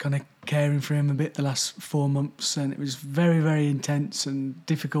I was kind of caring for him a bit the last 4 months, and it was very, very intense and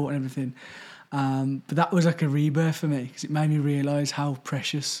difficult and everything. But that was like a rebirth for me, because it made me realise how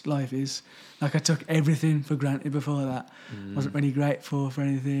precious life is. Like I took everything for granted before that. Wasn't really grateful for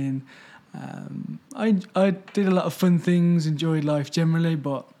anything. I did a lot of fun things, enjoyed life generally,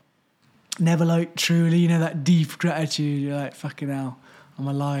 but never like truly, you know, that deep gratitude. You're like, fucking hell, I'm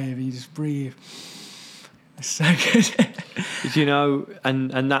alive. You just breathe. It's so good. You know,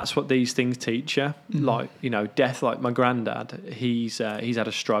 and that's what these things teach you. Like, you know, death. Like my granddad, he's had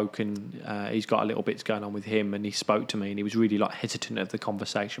a stroke, and he's got a little bits going on with him. And he spoke to me, and he was really like hesitant of the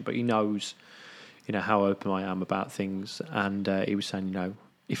conversation, but he knows, you know, how open I am about things. And he was saying, you know,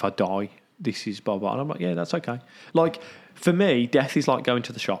 if I die, this is blah blah. And I'm like, yeah, that's okay. Like for me, death is like going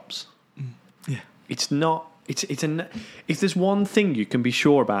to the shops. Yeah, it's not. If there's one thing you can be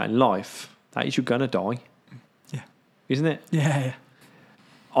sure about in life, that is you're gonna die. Isn't it? Yeah.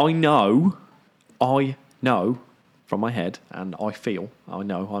 I know from my head, and I feel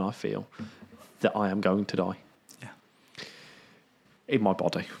that I am going to die. Yeah. In my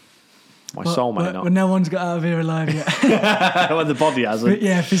body. My soul may not. Well, no one's got out of here alive yet. Well, the body hasn't. But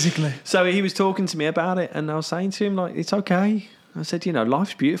yeah, physically. So he was talking to me about it, and I was saying to him, like, it's okay. I said, you know,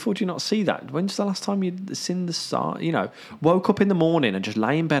 life's beautiful. Do you not see that? When's the last time you'd seen the sun? You know, woke up in the morning and just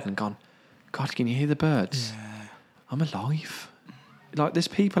lay in bed and gone, God, can you hear the birds? Yeah. I'm alive. Like there's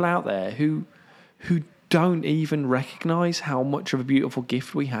people out there who don't even recognise how much of a beautiful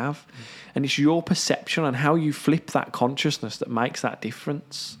gift we have. And it's your perception and how you flip that consciousness that makes that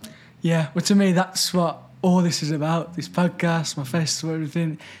difference. Yeah, well, to me, that's what all this is about. This podcast, my festival,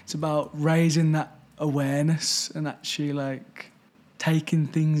 everything. It's about raising that awareness and actually like taking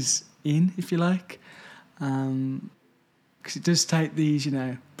things in, if you like. Because it does take these,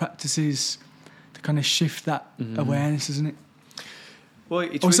 practices to kind of shift that awareness, doesn't it? Well,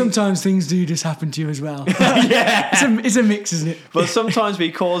 it's or sometimes things do just happen to you as well. Yeah. It's a mix, isn't it? But sometimes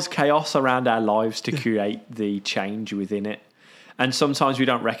we cause chaos around our lives to create the change within it. And sometimes we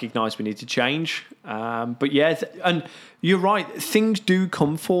don't recognise we need to change. But yeah, and you're right, things do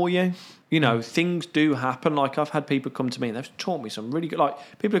come for you. Things do happen. Like, I've had people come to me and they've taught me some really good, like,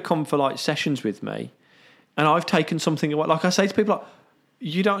 people have come for like sessions with me and I've taken something away. Like, I say to people, like,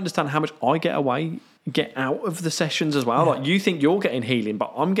 you don't understand how much I get out of the sessions as well. Like, you think you're getting healing,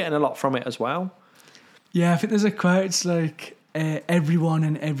 but I'm getting a lot from it as well. Yeah, I think there's a quote, it's like, everyone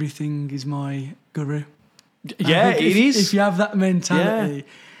and everything is my guru. Yeah, it is. If you have that mentality,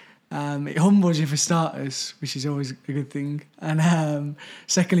 it humbles you for starters, which is always a good thing. And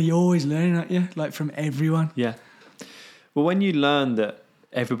secondly, you're always learning, aren't you? Like, from everyone. Yeah. Well, when you learn that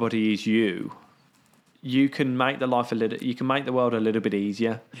everybody is you, you can make the world a little bit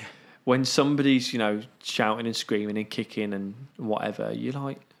easier. Yeah. When somebody's, shouting and screaming and kicking and whatever, you're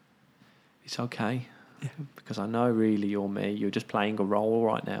like, it's okay. Yeah. Because I know really you're me. You're just playing a role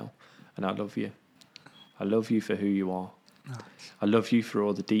right now. And I love you. I love you for who you are. Nice. I love you for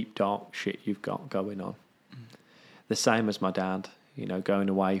all the deep, dark shit you've got going on. The same as my dad, going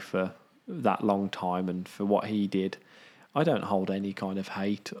away for that long time and for what he did. I don't hold any kind of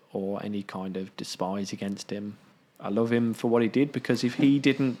hate or any kind of despise against him. I love him for what he did, because if he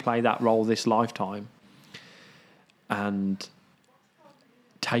didn't play that role this lifetime and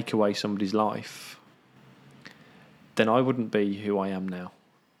take away somebody's life, then I wouldn't be who I am now.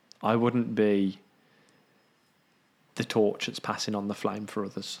 I wouldn't be the torch that's passing on the flame for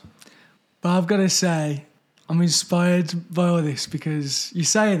others. But I've got to say, I'm inspired by all this, because you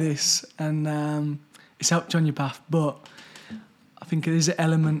say this and it's helped you on your path, but I think there's an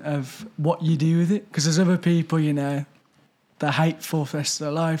element of what you do with it, because there's other people, they're hateful for the rest of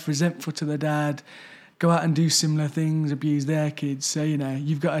their life, resentful to their dad, go out and do similar things, abuse their kids. So,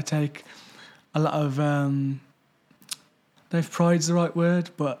 you've got to take a lot of, I don't know if pride's the right word,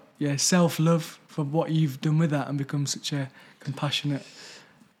 but yeah, self-love for what you've done with that and become such a compassionate,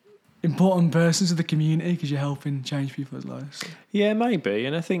 important person to the community, because you're helping change people's lives. Yeah, maybe.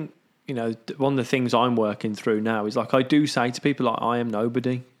 And I think, one of the things I'm working through now is, like, I do say to people, like, I am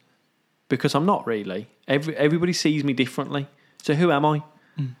nobody, because I'm not really. Everybody sees me differently. So who am I?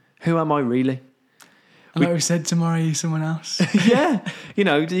 Who am I really? And like we said, tomorrow you're someone else. Yeah. You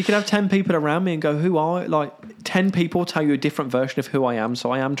can have 10 people around me and go, who are, like, 10 people tell you a different version of who I am.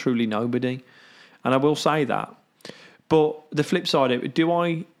 So I am truly nobody. And I will say that. But the flip side of it, do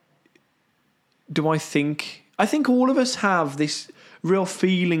I think all of us have this real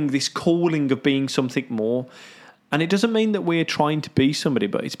feeling, this calling of being something more. And it doesn't mean that we're trying to be somebody,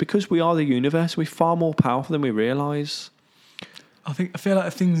 but it's because we are the universe. We're far more powerful than we realise. I feel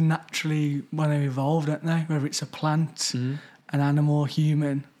like things naturally want to evolve, don't they? Whether it's a plant, an animal,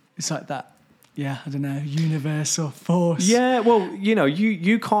 human, it's like that. Yeah, I don't know, universal force. Yeah, well,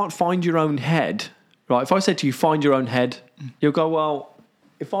 you can't find your own head, right? If I said to you, find your own head, you'll go, well,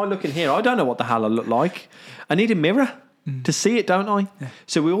 if I look in here, I don't know what the hell I look like. I need a mirror to see it, don't I? Yeah.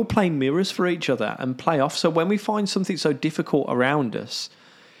 So we all play mirrors for each other and play off. So when we find something so difficult around us,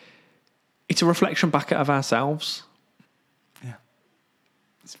 it's a reflection back of ourselves. Yeah,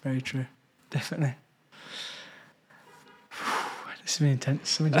 it's very true. Definitely. This has been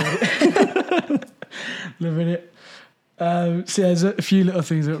intense. I'm enjoying it. Loving it. So there's a few little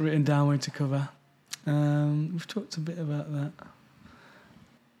things that I've written down we need to cover. We've talked a bit about that.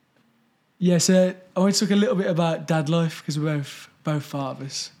 Yeah, so I want to talk a little bit about dad life, because we're both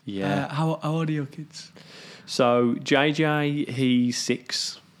fathers. Yeah. How old are your kids? So JJ, he's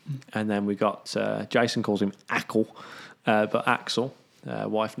 6. And then we got, Jason calls him Ackle, but Axel,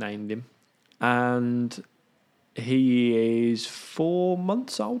 wife named him. And he is 4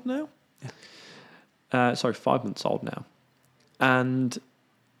 months old now. Yeah. 5 months old now. And,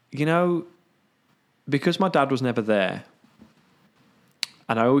 because my dad was never there,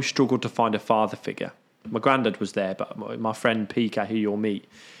 and I always struggled to find a father figure. My granddad was there, but my friend PK, who you'll meet,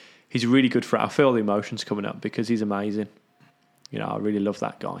 he's really good for it. I feel the emotions coming up because he's amazing. I really love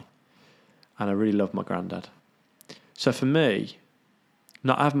that guy. And I really love my granddad. So for me,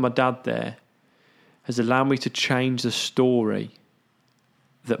 not having my dad there has allowed me to change the story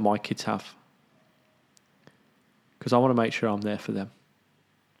that my kids have. Because I want to make sure I'm there for them.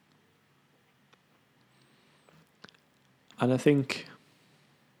 And I think,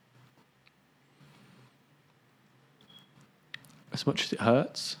 as much as it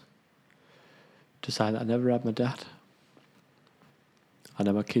hurts to say that I never had my dad, I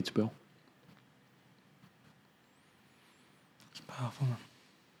know my kids will. It's powerful, man.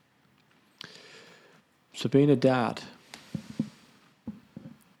 So being a dad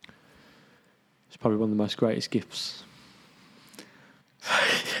is probably one of the most greatest gifts.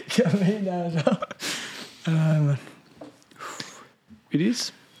 Get me now as well. Man. It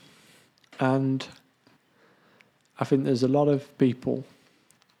is. And I think there's a lot of people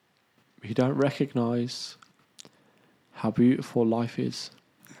who don't recognise how beautiful life is.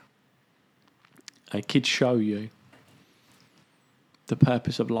 And kids show you the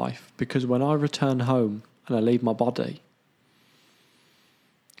purpose of life. Because when I return home and I leave my body,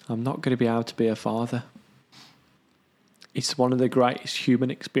 I'm not going to be able to be a father. It's one of the greatest human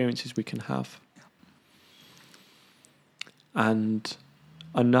experiences we can have. And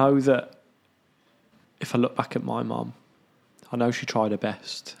I know that if I look back at my mum, I know she tried her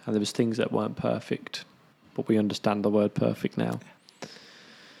best and there was things that weren't perfect, but we understand the word perfect now.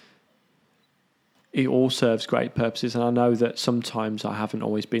 It all serves great purposes, and I know that sometimes I haven't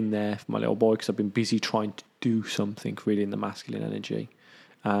always been there for my little boy because I've been busy trying to do something really in the masculine energy.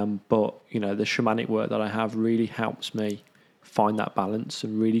 But, you know, the shamanic work that I have really helps me find that balance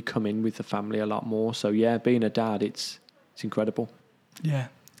and really come in with the family a lot more. So, yeah, being a dad, it's incredible. Yeah,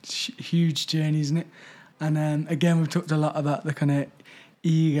 it's a huge journey, isn't it? And again, we've talked a lot about the kind of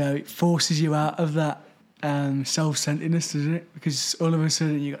ego. It forces you out of that self-centeredness, doesn't it? Because all of a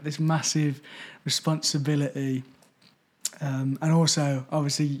sudden you got this massive responsibility, and also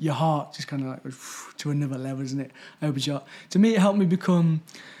obviously your heart just kind of like to another level, isn't it? Opens your heart. To me, it helped me become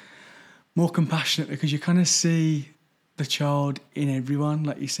more compassionate because you kind of see the child in everyone,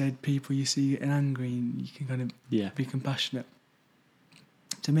 like you said, people you see and angry, and you can kind of be compassionate.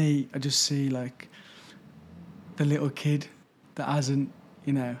 To me, I just see like the little kid that hasn't,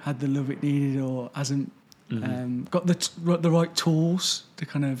 you know, had the love it needed or hasn't got the right tools to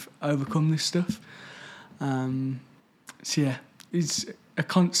kind of overcome this stuff. So yeah, it's a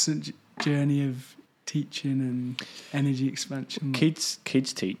constant journey of teaching and energy expansion. Kids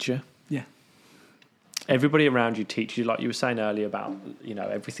teach you. Yeah. Everybody around you teaches you, like you were saying earlier about, you know,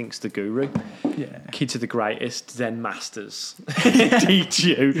 everything's the guru. Yeah. Kids are the greatest Zen masters. Teach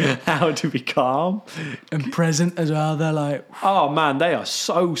you how to be calm. And present as well. They're like... Oh, man, they are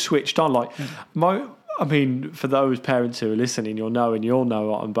so switched on. Like, I mean, for those parents who are listening, you'll know and you'll know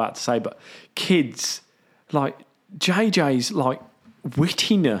what I'm about to say, but kids, like, JJ's, like,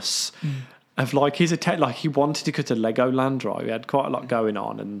 wittiness... Of like his attempt, like he wanted to go to Legoland, right? We had quite a lot going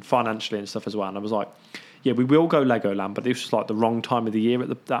on and financially and stuff as well. And I was like, yeah, we will go Legoland, but this was like the wrong time of the year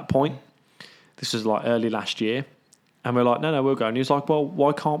at that point. This was like early last year. And we're like, no, we'll go. And he was like, well,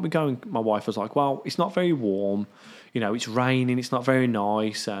 why can't we go? And my wife was like, well, it's not very warm. You know, it's raining. It's not very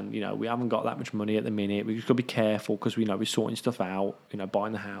nice. And, you know, we haven't got that much money at the minute. We've got to be careful because, you know, we're sorting stuff out, you know,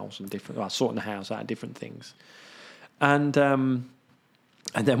 buying the house and sorting the house out and different things. And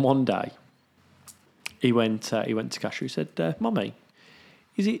then one day, He went to Cashew. He said, "Mummy,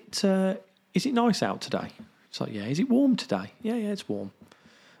 is it nice out today?" It's like, "Yeah." "Is it warm today?" Yeah, it's warm."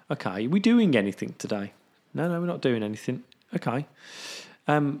 "Okay, are we doing anything today?" No, we're not doing anything." "Okay.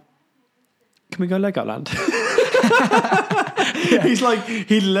 Can we go Legoland?" He's like,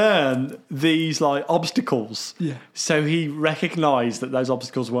 he learned these like obstacles. Yeah. So he recognised that those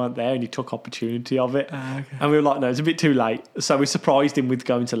obstacles weren't there and he took opportunity of it. Okay. And we were like, no, it's a bit too late. So we surprised him with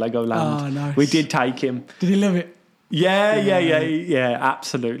going to Legoland. Oh, nice. We did take him. Did he love it? Yeah,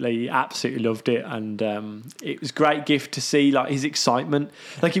 absolutely. He absolutely loved it. And it was a great gift to see like his excitement.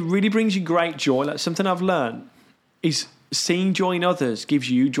 Like it really brings you great joy. Like something I've learned is seeing joy in others gives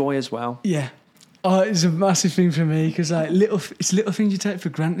you joy as well. Yeah. Oh, it's a massive thing for me because like it's little things you take for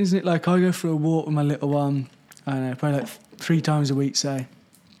granted, isn't it? Like I go for a walk with my little one, I don't know, probably like 3 times a week, say,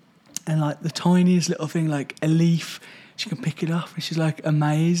 and like the tiniest little thing, like a leaf, she can pick it up, and she's like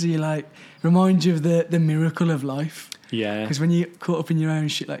amazed. You like reminds you of the miracle of life. Yeah. Because when you're caught up in your own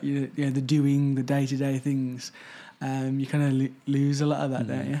shit, like the doing, the day-to-day things, you kind of lose a lot of that,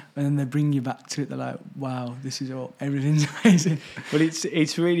 don't you? And then they bring you back to it. They're like, "Wow, this is everything's amazing." Well,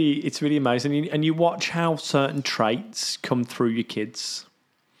 it's really amazing, and you watch how certain traits come through your kids,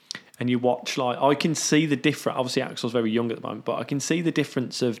 and you watch like I can see the difference. Obviously, Axel's very young at the moment, but I can see the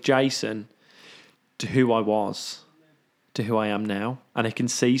difference of Jason to who I was, to who I am now, and I can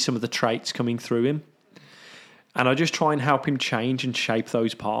see some of the traits coming through him, and I just try and help him change and shape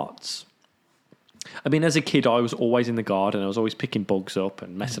those parts. I mean, as a kid, I was always in the garden. I was always picking bugs up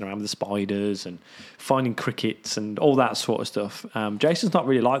and messing around with the spiders and finding crickets and all that sort of stuff. Jason's not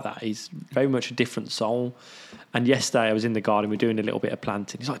really like that. He's very much a different soul. And yesterday I was in the garden, we were doing a little bit of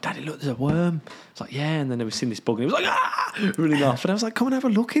planting. He's like, Daddy, look, there's a worm. I was like, yeah. And then I was seeing this bug and he was like, ah, running off. And I was like, come and have a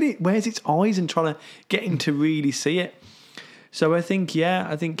look at it. Where's its eyes? And trying to get him to really see it. So I think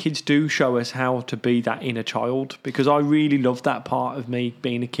kids do show us how to be that inner child, because I really love that part of me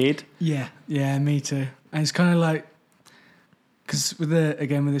being a kid. Yeah, me too. And it's kind of like, because with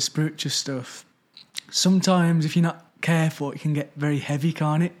the spiritual stuff, sometimes if you're not careful, it can get very heavy,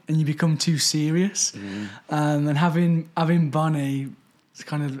 can't it? And you become too serious. And having Bonnie to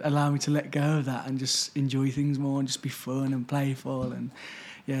kind of allow me to let go of that and just enjoy things more and just be fun and playful and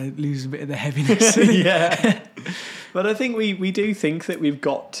lose a bit of the heaviness. Yeah. But I think we do think that we've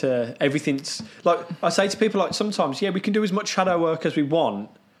got everything's like, I say to people, like, sometimes we can do as much shadow work as we want,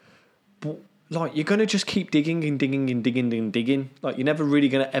 but like, you're going to just keep digging and digging and digging and digging. Like, you're never really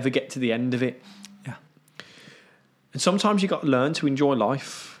going to ever get to the end of it. Yeah. And sometimes you got to learn to enjoy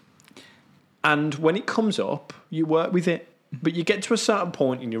life. And when it comes up, you work with it. But you get to a certain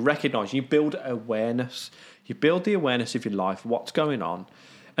point and you recognise, you build awareness. You build the awareness of your life, what's going on.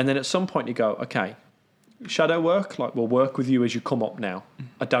 And then at some point you go, okay, shadow work, like, we'll work with you as you come up now.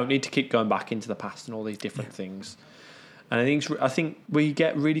 I don't need to keep going back into the past and all these different things. And I think we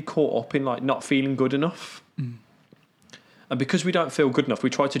get really caught up in, like, not feeling good enough. And because we don't feel good enough, we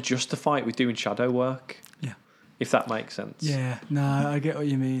try to justify it with doing shadow work. Yeah. If that makes sense. Yeah, no, I get what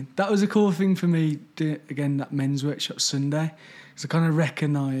you mean. That was a cool thing for me, again, that men's workshop Sunday, because I kind of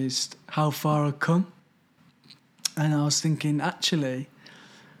recognised how far I'd come. And I was thinking, actually,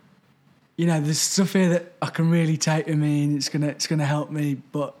 there's stuff here that I can really take with me and it's gonna help me,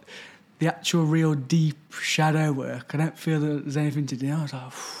 but the actual real deep shadow work, I don't feel that there's anything to do. I was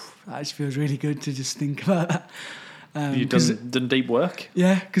like, that actually feels really good to just think about that. You've done deep work?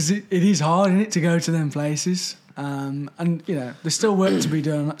 Yeah, because it is hard, isn't it, to go to them places. And, there's still work to be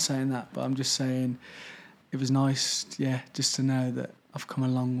done. I'm not saying that, but I'm just saying it was nice, just to know that I've come a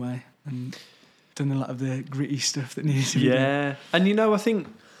long way and done a lot of the gritty stuff that needed to be done. Yeah, and I think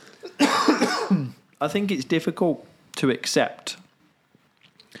I think it's difficult to accept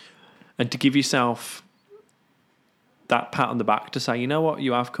and to give yourself that pat on the back to say, you know what,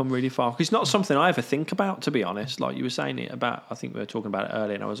 you have come really far. Because it's not something I ever think about, to be honest. Like you were saying it about, I think we were talking about it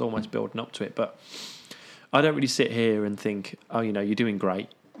earlier and I was almost building up to it, but I don't really sit here and think, oh, you're doing great.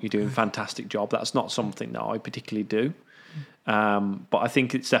 You're doing a fantastic job. That's not something that I particularly do. But I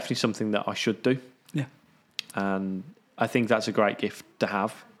think it's definitely something that I should do. Yeah. And I think that's a great gift to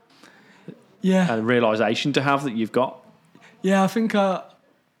have. Yeah. And a realisation to have that you've got. Yeah, I think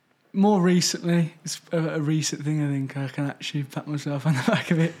more recently, it's a recent thing, I think I can actually pat myself on the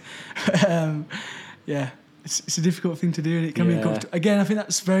back of it. It's a difficult thing to do and it can be uncomfortable. Again, I think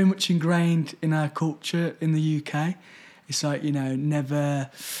that's very much ingrained in our culture in the UK. It's like,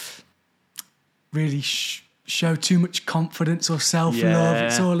 never really show too much confidence or self-love. Yeah.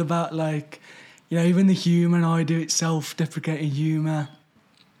 It's all about, like, even the humour, I do it, self-deprecating humour.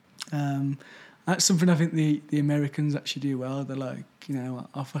 That's something I think the Americans actually do well. They're like,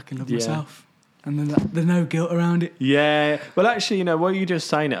 I fucking love myself. And then there's no guilt around it. Yeah. Well, actually, what you just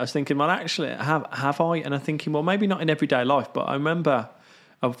saying it, I was thinking, well, actually, have I? And I'm thinking, well, maybe not in everyday life, but I remember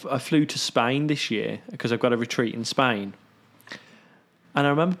I flew to Spain this year because I've got a retreat in Spain. And I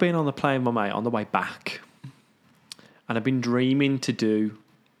remember being on the plane with my mate on the way back. And I've been dreaming to do,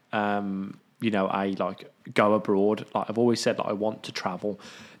 go abroad. Like I've always said, I want to travel.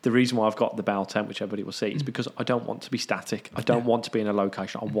 The reason why I've got the bell tent, which everybody will see, is because I don't want to be static. I don't want to be in a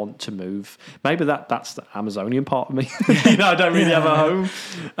location. I want to move. Maybe that's the Amazonian part of me. I don't really have a home.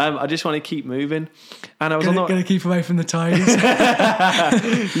 I just want to keep moving. And I was going to keep away from the tides.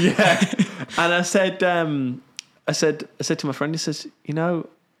 Yeah. And I said to my friend, he says,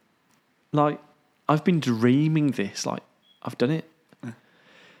 I've been dreaming this. Like, I've done it. Yeah.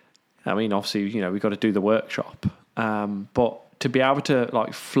 I mean, obviously, we've got to do the workshop. But to be able to,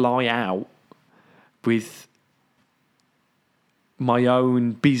 fly out with my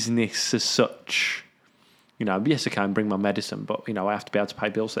own business as such, yes, I can bring my medicine, but, I have to be able to pay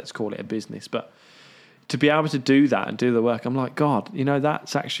bills, so let's call it a business. But to be able to do that and do the work, I'm like, God,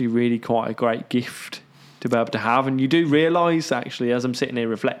 that's actually really quite a great gift to be able to have. And you do realise, actually, as I'm sitting here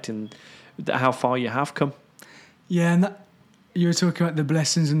reflecting, how far you have come. Yeah, and you were talking about the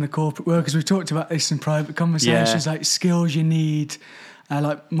blessings in the corporate world, because we've talked about this in private conversations, like skills you need,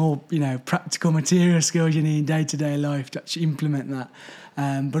 like more, practical material skills you need in day-to-day life to actually implement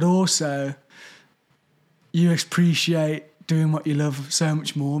that. But also, you appreciate doing what you love so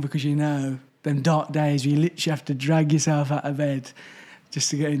much more because them dark days where you literally have to drag yourself out of bed just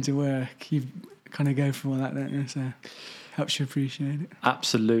to get into work. You kind of go through all that, don't you? So helps you appreciate it.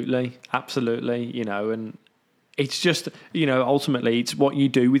 Absolutely. You know, and it's just, you know, ultimately it's what you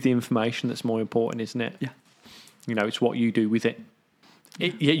do with the information that's more important, isn't it? Yeah. You know, it's what you do with it.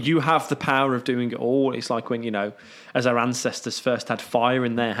 You have the power of doing it all. It's like when, you know, as our ancestors first had fire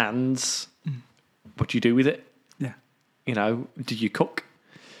in their hands, what do you do with it? Yeah. You know, do you cook?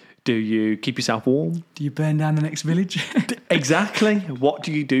 Do you keep yourself warm? Do you burn down the next village? Exactly. What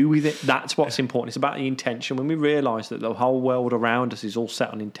do you do with it? That's what's important. It's about the intention. When we realise that the whole world around us is all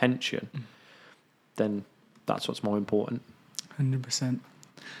set on intention, then that's what's more important. 100%.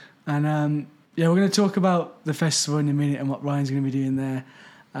 And yeah, we're going to talk about the festival in a minute and what Ryan's going to be doing there.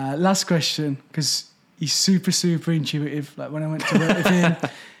 Last question, because he's super, super intuitive. Like when I went to work with him,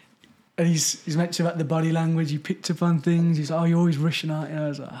 and he's mentioned about the body language. He picked up on things. He's like, "Oh, you're always rushing, aren't you?" I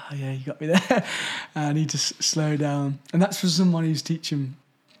was like, "Oh yeah, you got me there." I need to slow down. And that's for someone who's teaching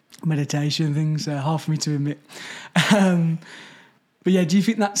meditation and things. Hard for me to admit. But yeah, do you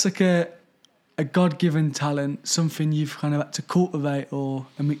think that's like a God-given talent, something you've kind of had to cultivate, or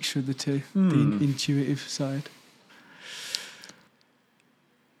a mixture of the two, the intuitive side?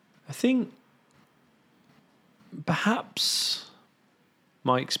 I think perhaps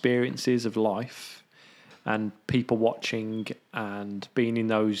my experiences of life and people watching and being in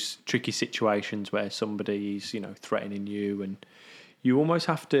those tricky situations where somebody's, you know, threatening you, and you almost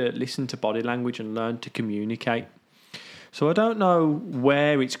have to listen to body language and learn to communicate. So I don't know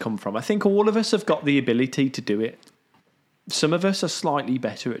where it's come from. I think all of us have got the ability to do it. Some of us are slightly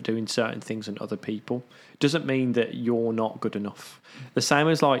better at doing certain things than other people. It doesn't mean that you're not good enough. The same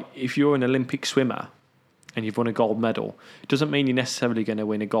as like if you're an Olympic swimmer and you've won a gold medal, it doesn't mean you're necessarily going to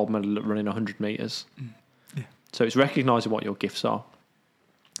win a gold medal at running 100 metres. Yeah. So it's recognising what your gifts are.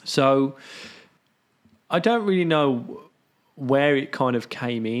 So I don't really know where it kind of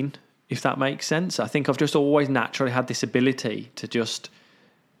came in, if that makes sense. I think I've just always naturally had this ability to just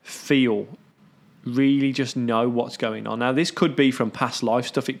feel, really just know what's going on. Now, this could be from past life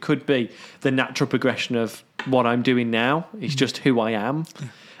stuff. It could be the natural progression of what I'm doing now. It's just who I am.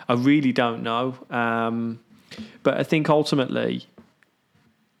 I really don't know. But I think ultimately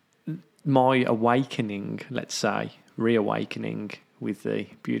my awakening, let's say, reawakening with the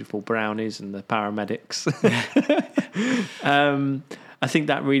beautiful brownies and the paramedics, I think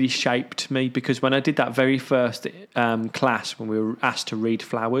that really shaped me, because when I did that very first class, when we were asked to read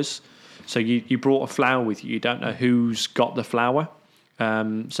flowers, so you brought a flower with you, you don't know who's got the flower.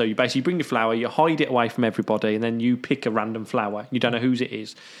 So you basically bring the flower, you hide it away from everybody, and then you pick a random flower. You don't know whose it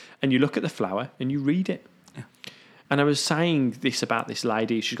is. And you look at the flower and you read it. Yeah. And I was saying this about this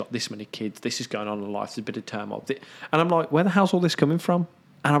lady, she's got this many kids, this is going on in her life, there's a bit of turmoil. And I'm like, where the hell's all this coming from?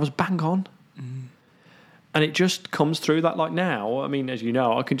 And I was bang on. And it just comes through that, like now, I mean, as you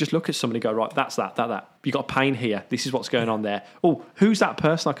know, I can just look at somebody and go, right, that's that. You got pain here. This is what's going on there. Oh, who's that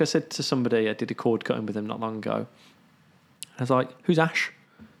person? Like I said to somebody, I did a cord cutting with them not long ago. I was like, who's Ash?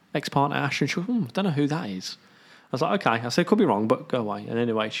 Ex-partner Ash. And she went, I don't know who that is. I was like, okay. I said, could be wrong, but go away. And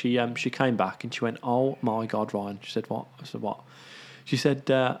anyway, she came back and she went, oh my God, Ryan. She said, what? I said, what? She said,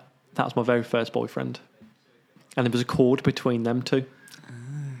 that was my very first boyfriend. And there was a cord between them two.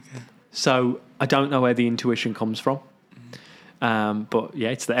 Okay. So I don't know where the intuition comes from. But yeah,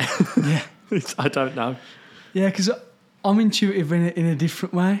 it's there. Yeah. I don't know. Yeah, because I'm intuitive in a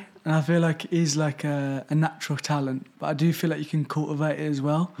different way. And I feel like it is like a natural talent, but I do feel like you can cultivate it as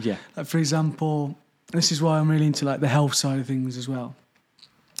well. Yeah. Like for example, this is why I'm really into like the health side of things as well.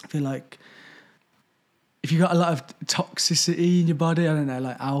 I feel like if you've got a lot of toxicity in your body, I don't know,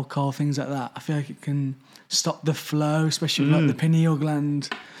 like alcohol, things like that, I feel like it can stop the flow, especially with like the pineal gland.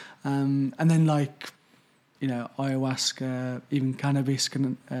 And then like, you know, ayahuasca, even cannabis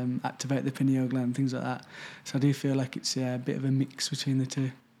can activate the pineal gland, things like that. So I do feel like it's a bit of a mix between the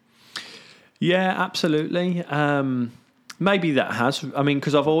two. Yeah, absolutely. Maybe that has. I mean,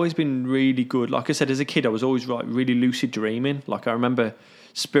 because I've always been really good. Like I said, as a kid, I was always really lucid dreaming. Like I remember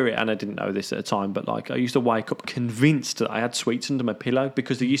spirit, and I didn't know this at the time, but like I used to wake up convinced that I had sweets under my pillow,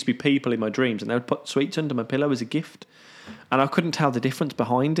 because there used to be people in my dreams and they would put sweets under my pillow as a gift. And I couldn't tell the difference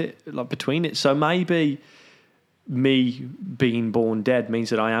behind it, like between it. So maybe me being born dead means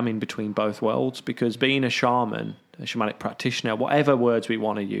that I am in between both worlds, because being a shaman, a shamanic practitioner, whatever words we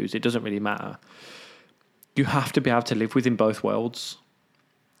want to use, it doesn't really matter. You have to be able to live within both worlds.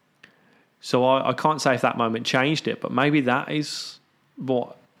 So I can't say if that moment changed it, but maybe that is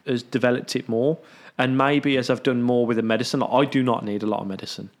what has developed it more. And maybe as I've done more with the medicine, like I do not need a lot of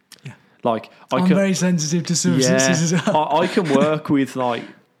medicine. Yeah. Like I'm very sensitive to substances as well. I can work with like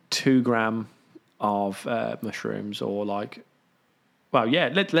 2 gram of mushrooms, or like, well, yeah,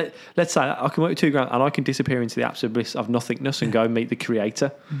 let's say I can work with 2 grams and I can disappear into the absolute bliss of nothingness and go meet the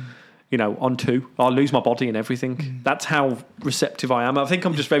creator. You know, on 2, I'll lose my body and everything. That's how receptive I am. I think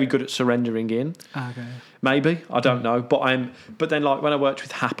I'm just very good at surrendering in. Okay. Maybe, I don't know. But then, like, when I worked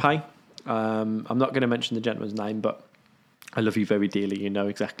with Hape, I'm not going to mention the gentleman's name, but I love you very dearly. You know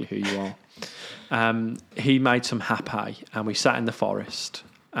exactly who you are. He made some Hape, and we sat in the forest,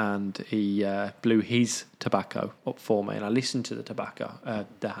 and he blew his tobacco up for me, and I listened to the tobacco.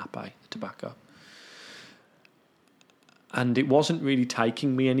 And it wasn't really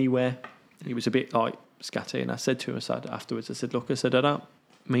taking me anywhere. It was a bit like scatty. And I said to him, afterwards, I said, look, I said, I don't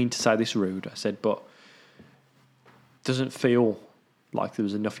mean to say this rude. I said, but it doesn't feel like there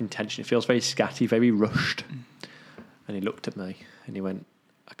was enough intention. It feels very scatty, very rushed. And he looked at me and he went,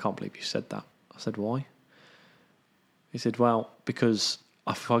 I can't believe you said that. I said, why? He said, well, because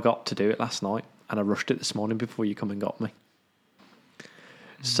I forgot to do it last night and I rushed it this morning before you come and got me.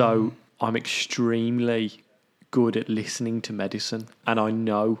 So I'm extremely good at listening to medicine, and I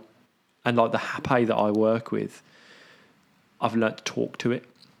know, and like the Hape that I work with, I've learnt to talk to it,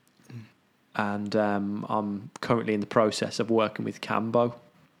 and I'm currently in the process of working with Cambo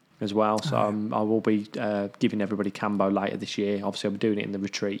as well, so I will be giving everybody Cambo later this year. Obviously I'll be doing it in the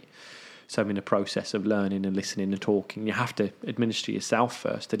retreat, so I'm in the process of learning and listening and talking. You have to administer yourself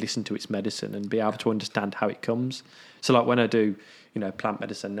first to listen to its medicine and be able to understand how it comes. So like when I do, plant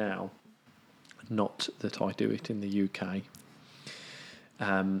medicine now, not that I do it in the UK.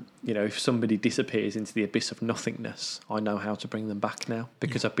 If somebody disappears into the abyss of nothingness, I know how to bring them back now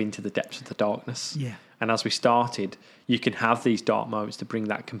because I've been to the depths of the darkness. Yeah. And as we started, you can have these dark moments to bring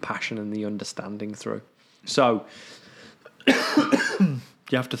that compassion and the understanding through. So you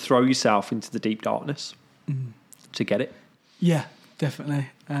have to throw yourself into the deep darkness to get it. Yeah, definitely.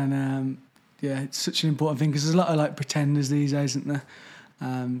 And it's such an important thing because there's a lot of like pretenders these days, isn't there?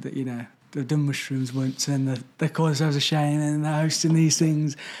 That they've done mushrooms once and they call themselves a shaman and they're hosting these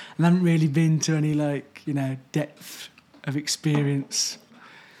things and haven't really been to any depth of experience.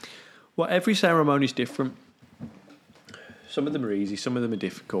 Well, every ceremony is different. Some of them are easy, some of them are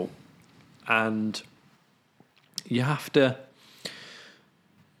difficult, and you have to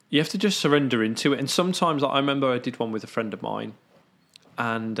just surrender into it. And sometimes, I remember I did one with a friend of mine,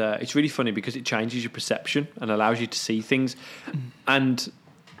 and it's really funny because it changes your perception and allows you to see things. And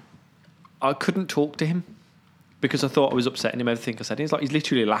I couldn't talk to him because I thought I was upsetting him. Everything I said, he's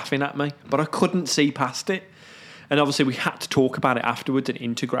literally laughing at me, but I couldn't see past it. And obviously we had to talk about it afterwards and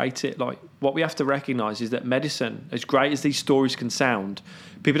integrate it. Like, what we have to recognise is that medicine, as great as these stories can sound,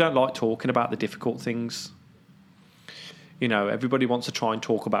 people don't like talking about the difficult things. Everybody wants to try and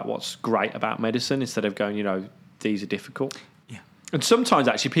talk about what's great about medicine instead of going, these are difficult. Yeah. And sometimes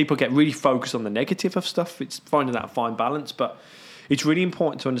actually people get really focused on the negative of stuff. It's finding that fine balance, but it's really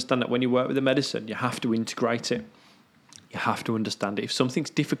important to understand that when you work with the medicine, you have to integrate it. You have to understand it. If something's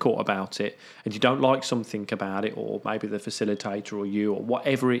difficult about it and you don't like something about it, or maybe the facilitator or you or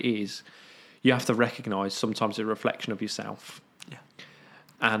whatever it is, you have to recognise sometimes a reflection of yourself. Yeah.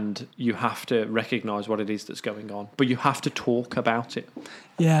 And you have to recognise what it is that's going on. But you have to talk about it.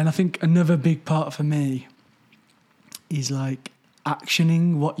 Yeah, and I think another big part for me is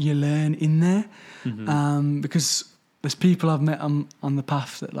actioning what you learn in there. Because there's people I've met on the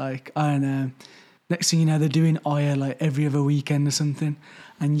path that I don't know, next thing you know, they're doing Aya every other weekend or something,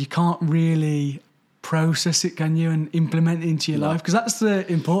 and you can't really process it, can you, and implement it into your life? Because that's the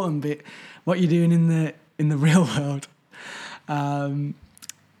important bit, what you're doing in the real world.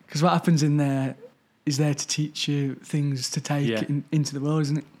 Because what happens in there is there to teach you things to take into the world,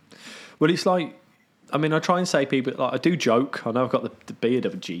 isn't it? Well, it's I try and say people, I do joke. I know I've got the beard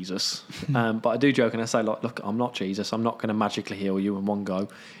of Jesus, but I do joke and I say, look, I'm not Jesus. I'm not going to magically heal you in one go.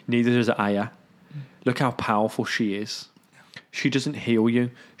 Neither does Aya. Look how powerful she is. She doesn't heal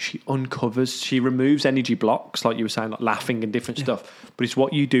you. She uncovers. She removes energy blocks, like you were saying, like laughing and different stuff. But it's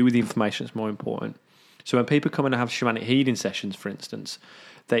what you do with the information that's more important. So when people come in and have shamanic healing sessions, for instance,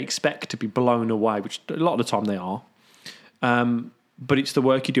 they expect to be blown away, which a lot of the time they are. But it's the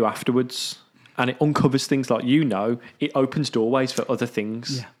work you do afterwards. And it uncovers things it opens doorways for other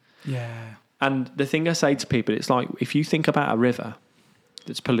things. Yeah. Yeah. And the thing I say to people, it's if you think about a river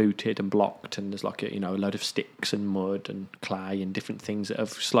that's polluted and blocked and there's a load of sticks and mud and clay and different things that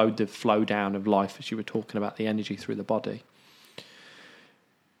have slowed the flow down of life, as you were talking about, the energy through the body.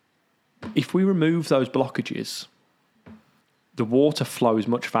 If we remove those blockages, the water flows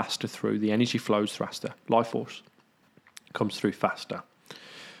much faster through, the energy flows faster, life force comes through faster.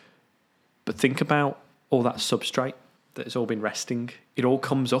 But think about all that substrate that it's all been resting, it all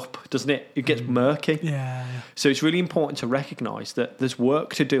comes up, doesn't it? It gets murky. Yeah. So it's really important to recognise that there's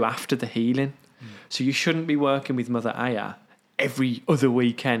work to do after the healing. So you shouldn't be working with Mother Aya every other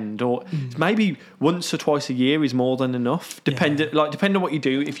weekend, or maybe once or twice a year is more than enough. Depending on what you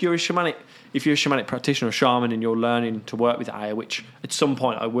do. If you're a shamanic practitioner or shaman and you're learning to work with Aya, which at some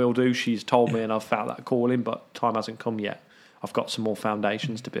point I will do, she's told me and I've felt that calling, but time hasn't come yet. I've got some more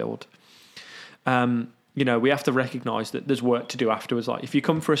foundations to build. We have to recognise that there's work to do afterwards. Like if you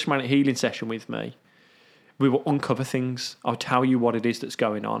come for a shamanic healing session with me, we will uncover things. I'll tell you what it is that's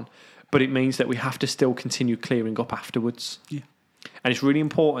going on, but it means that we have to still continue clearing up afterwards. Yeah. And it's really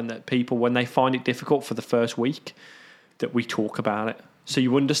important that people, when they find it difficult for the first week, that we talk about it. So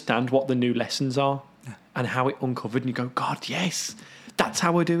you understand what the new lessons are and how it uncovered, and you go, God, yes, that's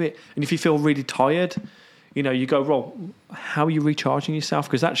how I do it. And if you feel really tired, you go, well, how are you recharging yourself?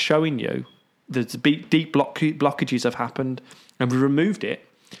 Because that's showing you the deep blockages have happened and we removed it.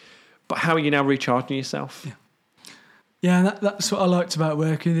 But how are you now recharging yourself? Yeah, and that's what I liked about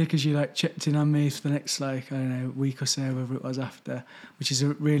working with you, because you checked in on me for the next week or so, whatever it was after, which is a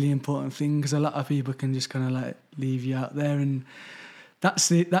really important thing, because a lot of people can just kind of leave you out there, and that's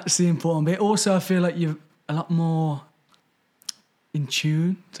the important bit. Also, I feel like you're a lot more in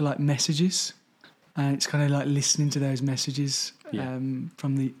tune to Mm. messages, and it's kind of listening to those messages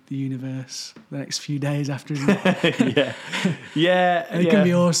from the universe the next few days after. It can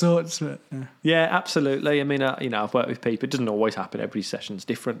be all sorts. But, yeah, absolutely. I mean, I've worked with people. It doesn't always happen. Every session's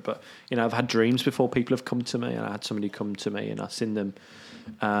different. But I've had dreams before people have come to me, and I had somebody come to me, and I've seen them.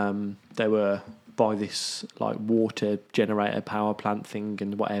 They were by this water generator power plant thing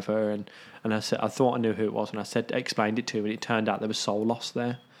and whatever, and I said I thought I knew who it was, and I explained it to him, and it turned out there was soul loss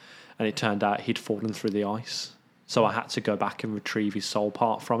there. And it turned out he'd fallen through the ice. So I had to go back and retrieve his soul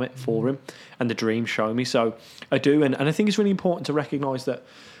part from it for him. And the dream showed me. So I do. And I think it's really important to recognise that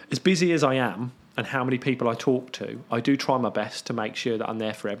as busy as I am and how many people I talk to, I do try my best to make sure that I'm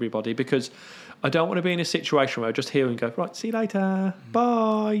there for everybody, because I don't want to be in a situation where I just hear and go, right, see you later,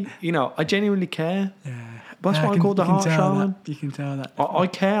 bye. I genuinely care. Yeah. That's why I called the Heart Shaman. You can tell that. I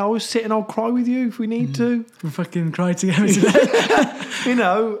care. I will sit and I'll cry with you if we need to. We'll fucking cry together today.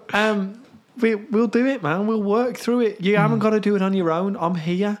 We'll do it, man. We'll work through it. You haven't got to do it on your own. I'm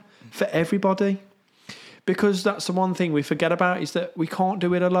here for everybody. Because that's the one thing we forget about, is that we can't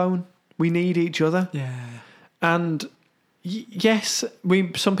do it alone. We need each other. Yeah. And yes,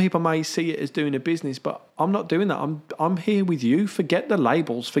 some people may see it as doing a business, but I'm not doing that. I'm here with you. Forget the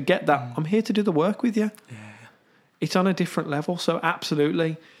labels. Forget that. I'm here to do the work with you. Yeah. It's on a different level. So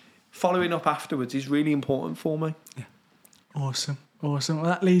absolutely, following up afterwards is really important for me. Yeah. Awesome. Well,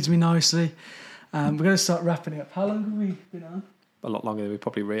 that leads me nicely. We're going to start wrapping it up. How long have we been on? A lot longer than we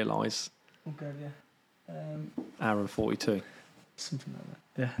probably realise. Oh, good, yeah. Hour and 42. Something like that.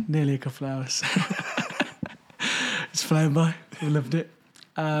 Yeah, nearly a couple of hours. It's flown by. We loved it.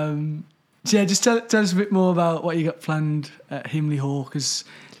 Just tell us a bit more about what you got planned at Himley Hall, because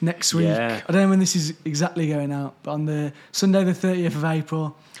next week, I don't know when this is exactly going out, but on the Sunday the 30th of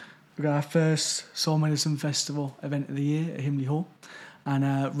April, we've got our first Soul Medicine Festival event of the year at Himley Hall, and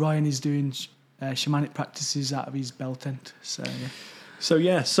Ryan is doing shamanic practices out of his bell tent. So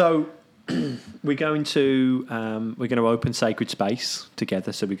we're going to open sacred space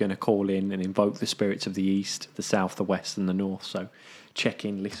together. So we're going to call in and invoke the spirits of the east, the south, the west, and the north. So check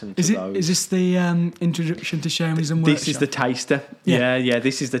in, listen to those. Is this the introduction to shamanism workshop? This is the taster. Yeah.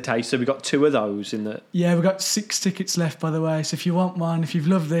 This is the taster. We've got 2 of those in the. Yeah, we've got 6 tickets left, by the way. So if you want one, if you've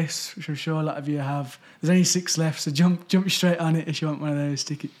loved this, which I'm sure a lot of you have, there's only 6 left. So jump straight on it if you want one of those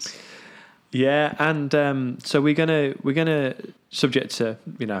tickets. Yeah, and so we're gonna subject to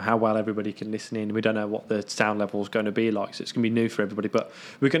how well everybody can listen in. We don't know what the sound level is going to be like, so it's going to be new for everybody. But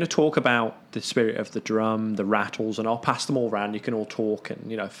we're going to talk about the spirit of the drum, the rattles, and I'll pass them all around. You can all talk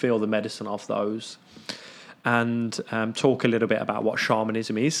and feel the medicine of those, and talk a little bit about what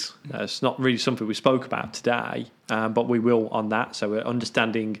shamanism is. It's not really something we spoke about today, but we will on that. So we're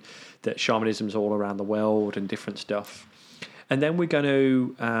understanding that shamanism is all around the world and different stuff. And then we're going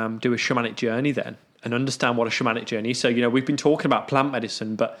to do a shamanic journey then and understand what a shamanic journey is. So, we've been talking about plant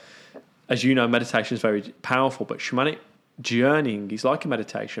medicine, but as you know, meditation is very powerful. But shamanic journeying is like a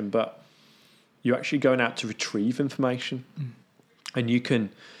meditation, but you're actually going out to retrieve information. And you can,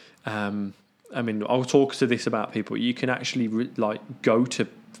 I'll talk to this about people. You can actually go to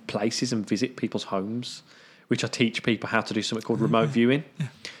places and visit people's homes, which I teach people how to do something called remote viewing. Yeah.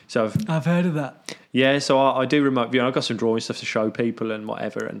 So I've heard of that. Yeah, so I do remote viewing. I've got some drawing stuff to show people and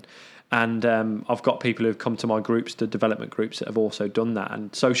whatever. And I've got people who've come to my groups, the development groups, that have also done that.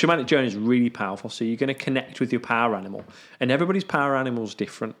 And so shamanic journey is really powerful. So you're going to connect with your power animal, and everybody's power animal is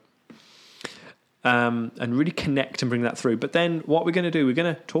different. And really connect and bring that through. But then what we're going to do, we're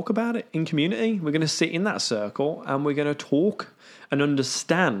going to talk about it in community. We're going to sit in that circle and we're going to talk and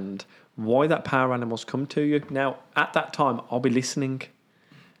understand why that power animal's come to you. Now, at that time, I'll be listening.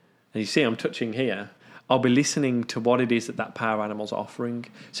 And you see I'm touching here. I'll be listening to what it is that power animal's offering.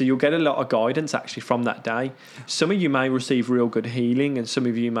 So you'll get a lot of guidance actually from that day. Some of you may receive real good healing, and some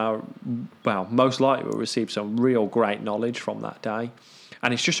of you may, well, most likely will receive some real great knowledge from that day.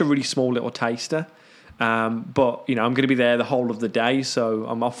 And it's just a really small little taster. But, I'm going to be there the whole of the day. So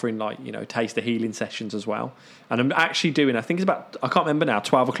I'm offering taster healing sessions as well. And I'm actually doing, I think it's about, I can't remember now,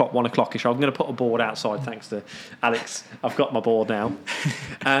 12 o'clock, 1 o'clock-ish. I'm going to put a board outside, thanks to Alex. I've got my board now.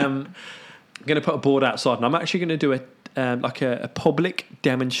 I'm going to put a board outside, and I'm actually going to do a public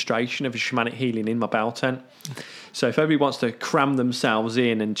demonstration of a shamanic healing in my bell tent. So if everybody wants to cram themselves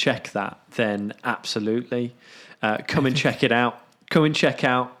in and check that, then absolutely. Come and check it out. Come and check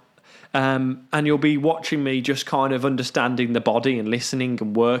out. And you'll be watching me just kind of understanding the body and listening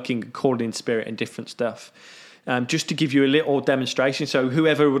and working and calling in spirit and different stuff. Just to give you a little demonstration. So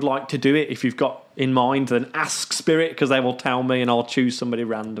whoever would like to do it, if you've got in mind, then ask spirit, because they will tell me and I'll choose somebody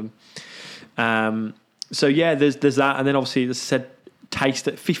random. So yeah, there's that. And then obviously, as I said, taste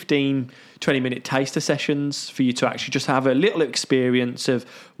at 15, 20-minute taster sessions for you to actually just have a little experience of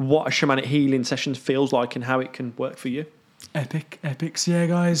what a shamanic healing session feels like and how it can work for you. Epic. So yeah,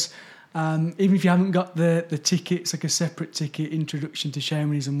 guys, even if you haven't got the ticket, it's like a separate ticket, Introduction to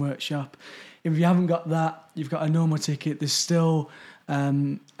Shamanism Workshop. If you haven't got that, you've got a normal ticket. There's still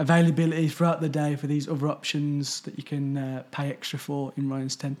availability throughout the day for these other options that you can pay extra for in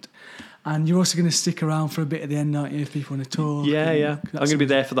Ryan's tent. And you're also going to stick around for a bit at the end, aren't you, if people want to talk? Yeah. I'm going to be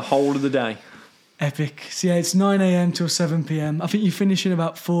there for the whole of the day. Epic. So yeah, it's 9 a.m. till 7 p.m. I think you finish in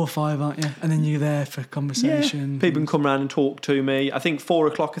about 4 or 5, aren't you? And then you're there for conversation. Yeah. People can come around and talk to me. I think 4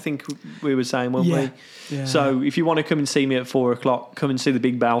 o'clock, I think we were saying, weren't we? Yeah. So if you want to come and see me at 4 o'clock, come and see the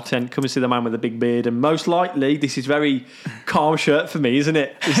big bell tent, come and see the man with the big beard. And most likely, this is very calm shirt for me, isn't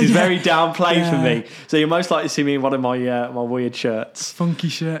it? This is very downplayed for me. So you're most likely to see me in one of my my weird shirts. Funky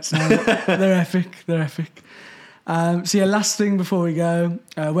shirts now. They're epic. So yeah, last thing before we go,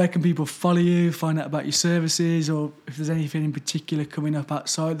 where can people follow you, find out about your services, or if there's anything in particular coming up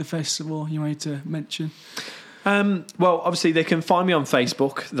outside the festival you wanted to mention? Well, obviously they can find me on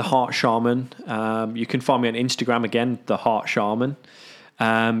Facebook, The Heart Shaman. You can find me on Instagram again, The Heart Shaman.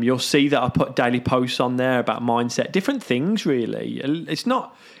 You'll see that I put daily posts on there about mindset, different things really. It's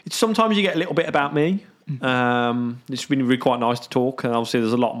sometimes you get a little bit about me. It's been really quite nice to talk, and obviously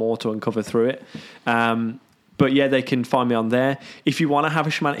there's a lot more to uncover through it. But yeah, they can find me on there. If you want to have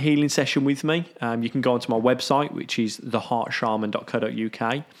a shamanic healing session with me, you can go onto my website, which is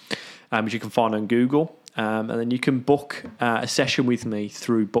theheartshaman.co.uk, which you can find on Google. And then you can book a session with me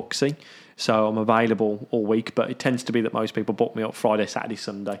through Booksy. So I'm available all week, but it tends to be that most people book me up Friday, Saturday,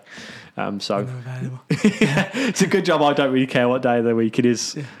 Sunday. So it's a good job. I don't really care what day of the week it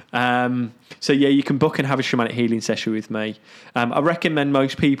is. Yeah. So yeah, you can book and have a shamanic healing session with me. I recommend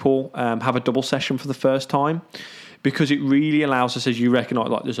most people have a double session for the first time, because it really allows us, as you recognise,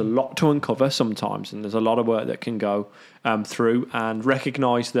 like there's a lot to uncover sometimes, and there's a lot of work that can go through, and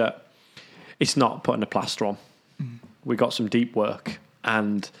recognise that it's not putting a plaster on. We got some deep work,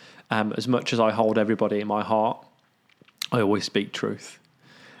 and as much as I hold everybody in my heart, I always speak truth.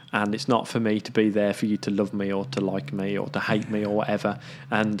 And it's not for me to be there for you to love me or to like me or to hate me or whatever.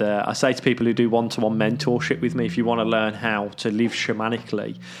 And I say to people who do one-to-one mentorship with me, if you want to learn how to live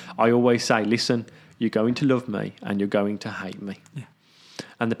shamanically, I always say, listen, you're going to love me and you're going to hate me. Yeah.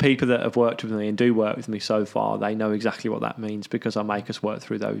 And the people that have worked with me and do work with me so far, they know exactly what that means, because I make us work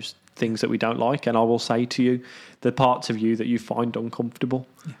through those things that we don't like. And I will say to you, the parts of you that you find uncomfortable.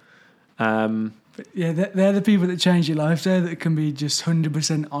 Yeah. They're the people that change your life. They're that can be just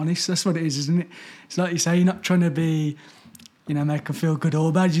 100% honest. That's what it is, isn't it? It's like you say, you're not trying to be, make them feel good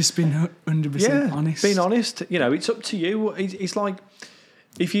or bad. You're just being 100% honest. Being honest. It's up to you. It's like,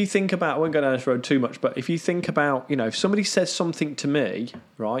 if you think about, I won't go down this road too much, but if you think about, if somebody says something to me,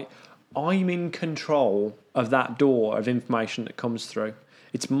 right, I'm in control of that door of information that comes through.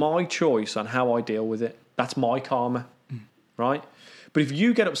 It's my choice on how I deal with it. That's my karma, right? But if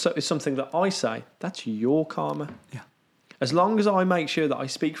you get upset with something that I say, that's your karma. Yeah. As long as I make sure that I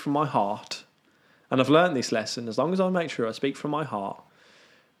speak from my heart, and I've learned this lesson, as long as I make sure I speak from my heart,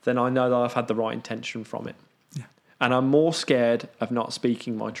 then I know that I've had the right intention from it. And I'm more scared of not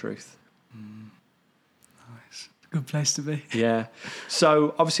speaking my truth. Nice. Good place to be. Yeah.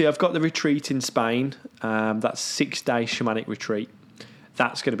 So obviously I've got the retreat in Spain. That's 6-day shamanic retreat.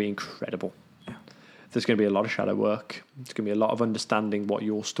 That's going to be incredible. Yeah. There's going to be a lot of shadow work. There's going to be a lot of understanding what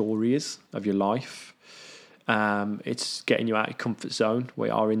your story is of your life. It's getting you out of your comfort zone. We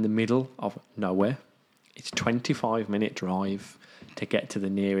are in the middle of nowhere. It's a 25-minute drive to get to the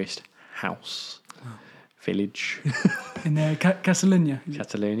nearest house. Wow. Village. In Catalonia.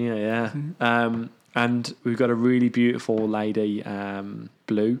 Catalonia, yeah. Mm-hmm. And we've got a really beautiful lady,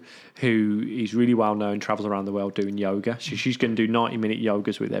 Blue, who is really well known, travels around the world doing yoga. She's going to do 90-minute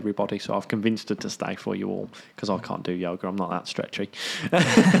yogas with everybody, so I've convinced her to stay for you all, because I can't do yoga. I'm not that stretchy.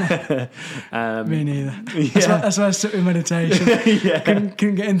 Me neither. Yeah. That's why I stuck with meditation. Yeah. Couldn't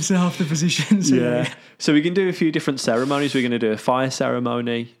get into half the positions. Yeah. So we can do a few different ceremonies. We're going to do a fire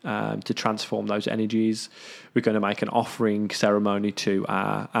ceremony to transform those energies. We're going to make an offering ceremony to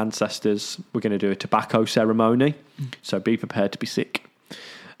our ancestors. We're going to do a tobacco ceremony. So be prepared to be sick.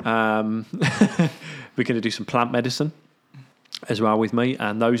 We're going to do some plant medicine as well with me.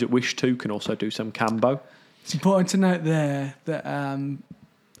 And those that wish to can also do some cambo. It's important to note there that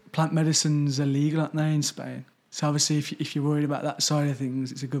plant medicine's illegal, aren't they, in Spain? So obviously, if you're worried about that side of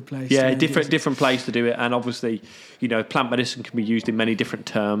things, it's a good place. Yeah, different place to do it, and obviously, plant medicine can be used in many different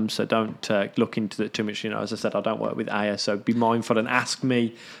terms. So don't look into it too much. As I said, I don't work with Aya, so be mindful and ask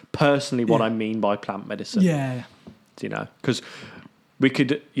me personally what I mean by plant medicine. Yeah. Because we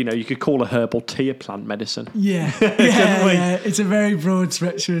could, you could call a herbal tea a plant medicine. Yeah, yeah. It's a very broad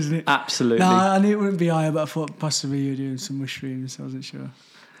spectrum, isn't it? Absolutely. No, I knew it wouldn't be Aya, but I thought possibly you were doing some mushrooms. I wasn't sure.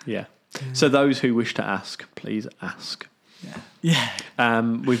 Yeah. So those who wish to ask, please ask. Yeah.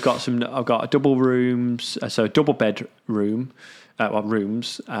 We've got I've got a double rooms, so a double bed room,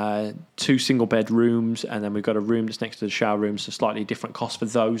 rooms, 2 single bed rooms, and then we've got a room that's next to the shower room, so slightly different cost for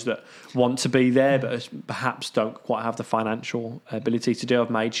those that want to be there, but perhaps don't quite have the financial ability to do.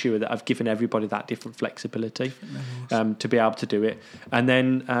 I've made sure that I've given everybody that different flexibility to be able to do it. And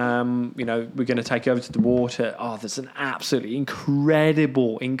then, we're going to take over to the water. Oh, there's an absolutely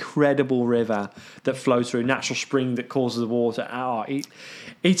incredible river that flows through, a natural spring that causes the water. Oh,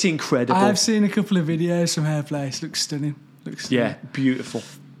 it's incredible. I've seen a couple of videos from her place. Looks stunning. Yeah, beautiful.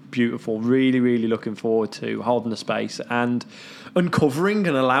 Really, really looking forward to holding the space and uncovering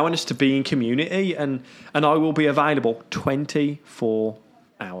and allowing us to be in community. And I will be available 24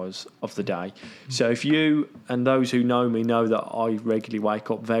 hours of the day. So if you and those who know me know that I regularly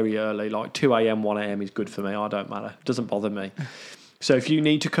wake up very early, like 2 a.m, 1 a.m. is good for me. I don't matter. It doesn't bother me. So if you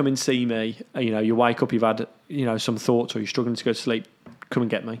need to come and see me, you wake up, you've had, some thoughts, or you're struggling to go to sleep, come and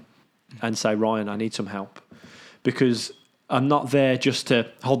get me and say, Ryan, I need some help. Because I'm not there just to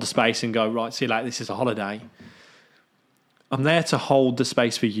hold the space and go, right, see you later, this is a holiday. I'm there to hold the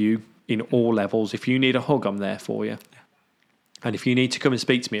space for you in all levels. If you need a hug, I'm there for you. And if you need to come and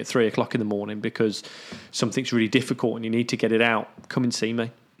speak to me at 3 o'clock in the morning because something's really difficult and you need to get it out, come and see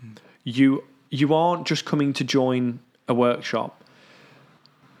me. You aren't just coming to join a workshop,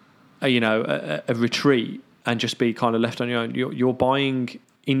 a retreat, and just be kind of left on your own. You're buying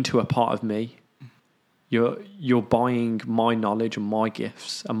into a part of me. You're buying my knowledge and my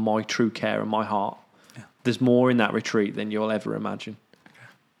gifts and my true care and my heart. Yeah. There's more in that retreat than you'll ever imagine. Okay.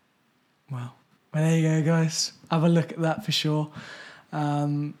 Well, there you go, guys. Have a look at that for sure.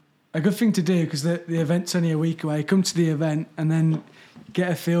 A good thing to do, because the event's only a week away. Come to the event and then get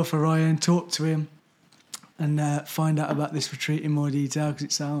a feel for Ryan, talk to him, and find out about this retreat in more detail, because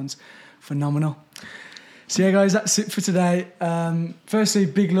it sounds phenomenal. So yeah, guys, that's it for today. Firstly,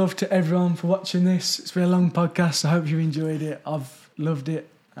 big love to everyone for watching this. It's been a long podcast. I hope you enjoyed it. I've loved it.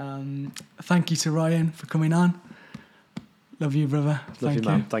 Thank you to Ryan for coming on. Love you, brother. Thank you,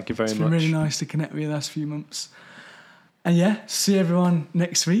 man. Thank you very much. It's been really nice to connect with you the last few months. And yeah, see everyone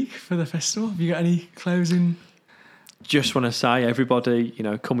next week for the festival. Have you got any closing? Just want to say, everybody,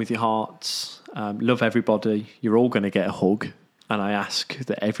 come with your hearts. Love everybody. You're all going to get a hug. And I ask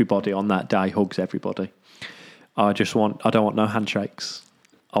that everybody on that day hugs everybody. I don't want no handshakes.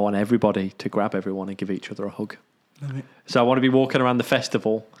 I want everybody to grab everyone and give each other a hug. Love it. So I want to be walking around the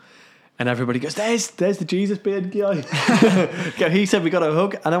festival and everybody goes, there's the Jesus beard guy. He said we got a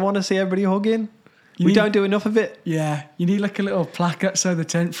hug, and I want to see everybody hugging. We don't do enough of it. Yeah, you need like a little plaque outside the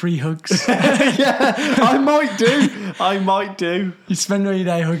tent, free hugs. Yeah, I might do. You spend all your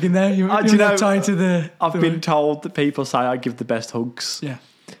day hugging there. You're not tied to the... I've been told that people say I give the best hugs. Yeah.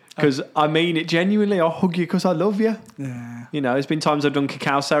 Because I mean it genuinely. I'll hug you because I love you. Yeah. There's been times I've done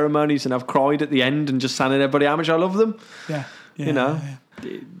cacao ceremonies and I've cried at the end and just telling everybody how much I love them. Yeah.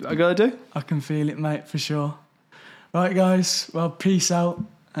 I gotta do. I can feel it, mate, for sure. Right, guys. Well, peace out.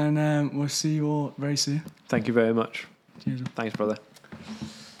 and we'll see you all very soon. Thank you very much. Cheers. Thanks, brother.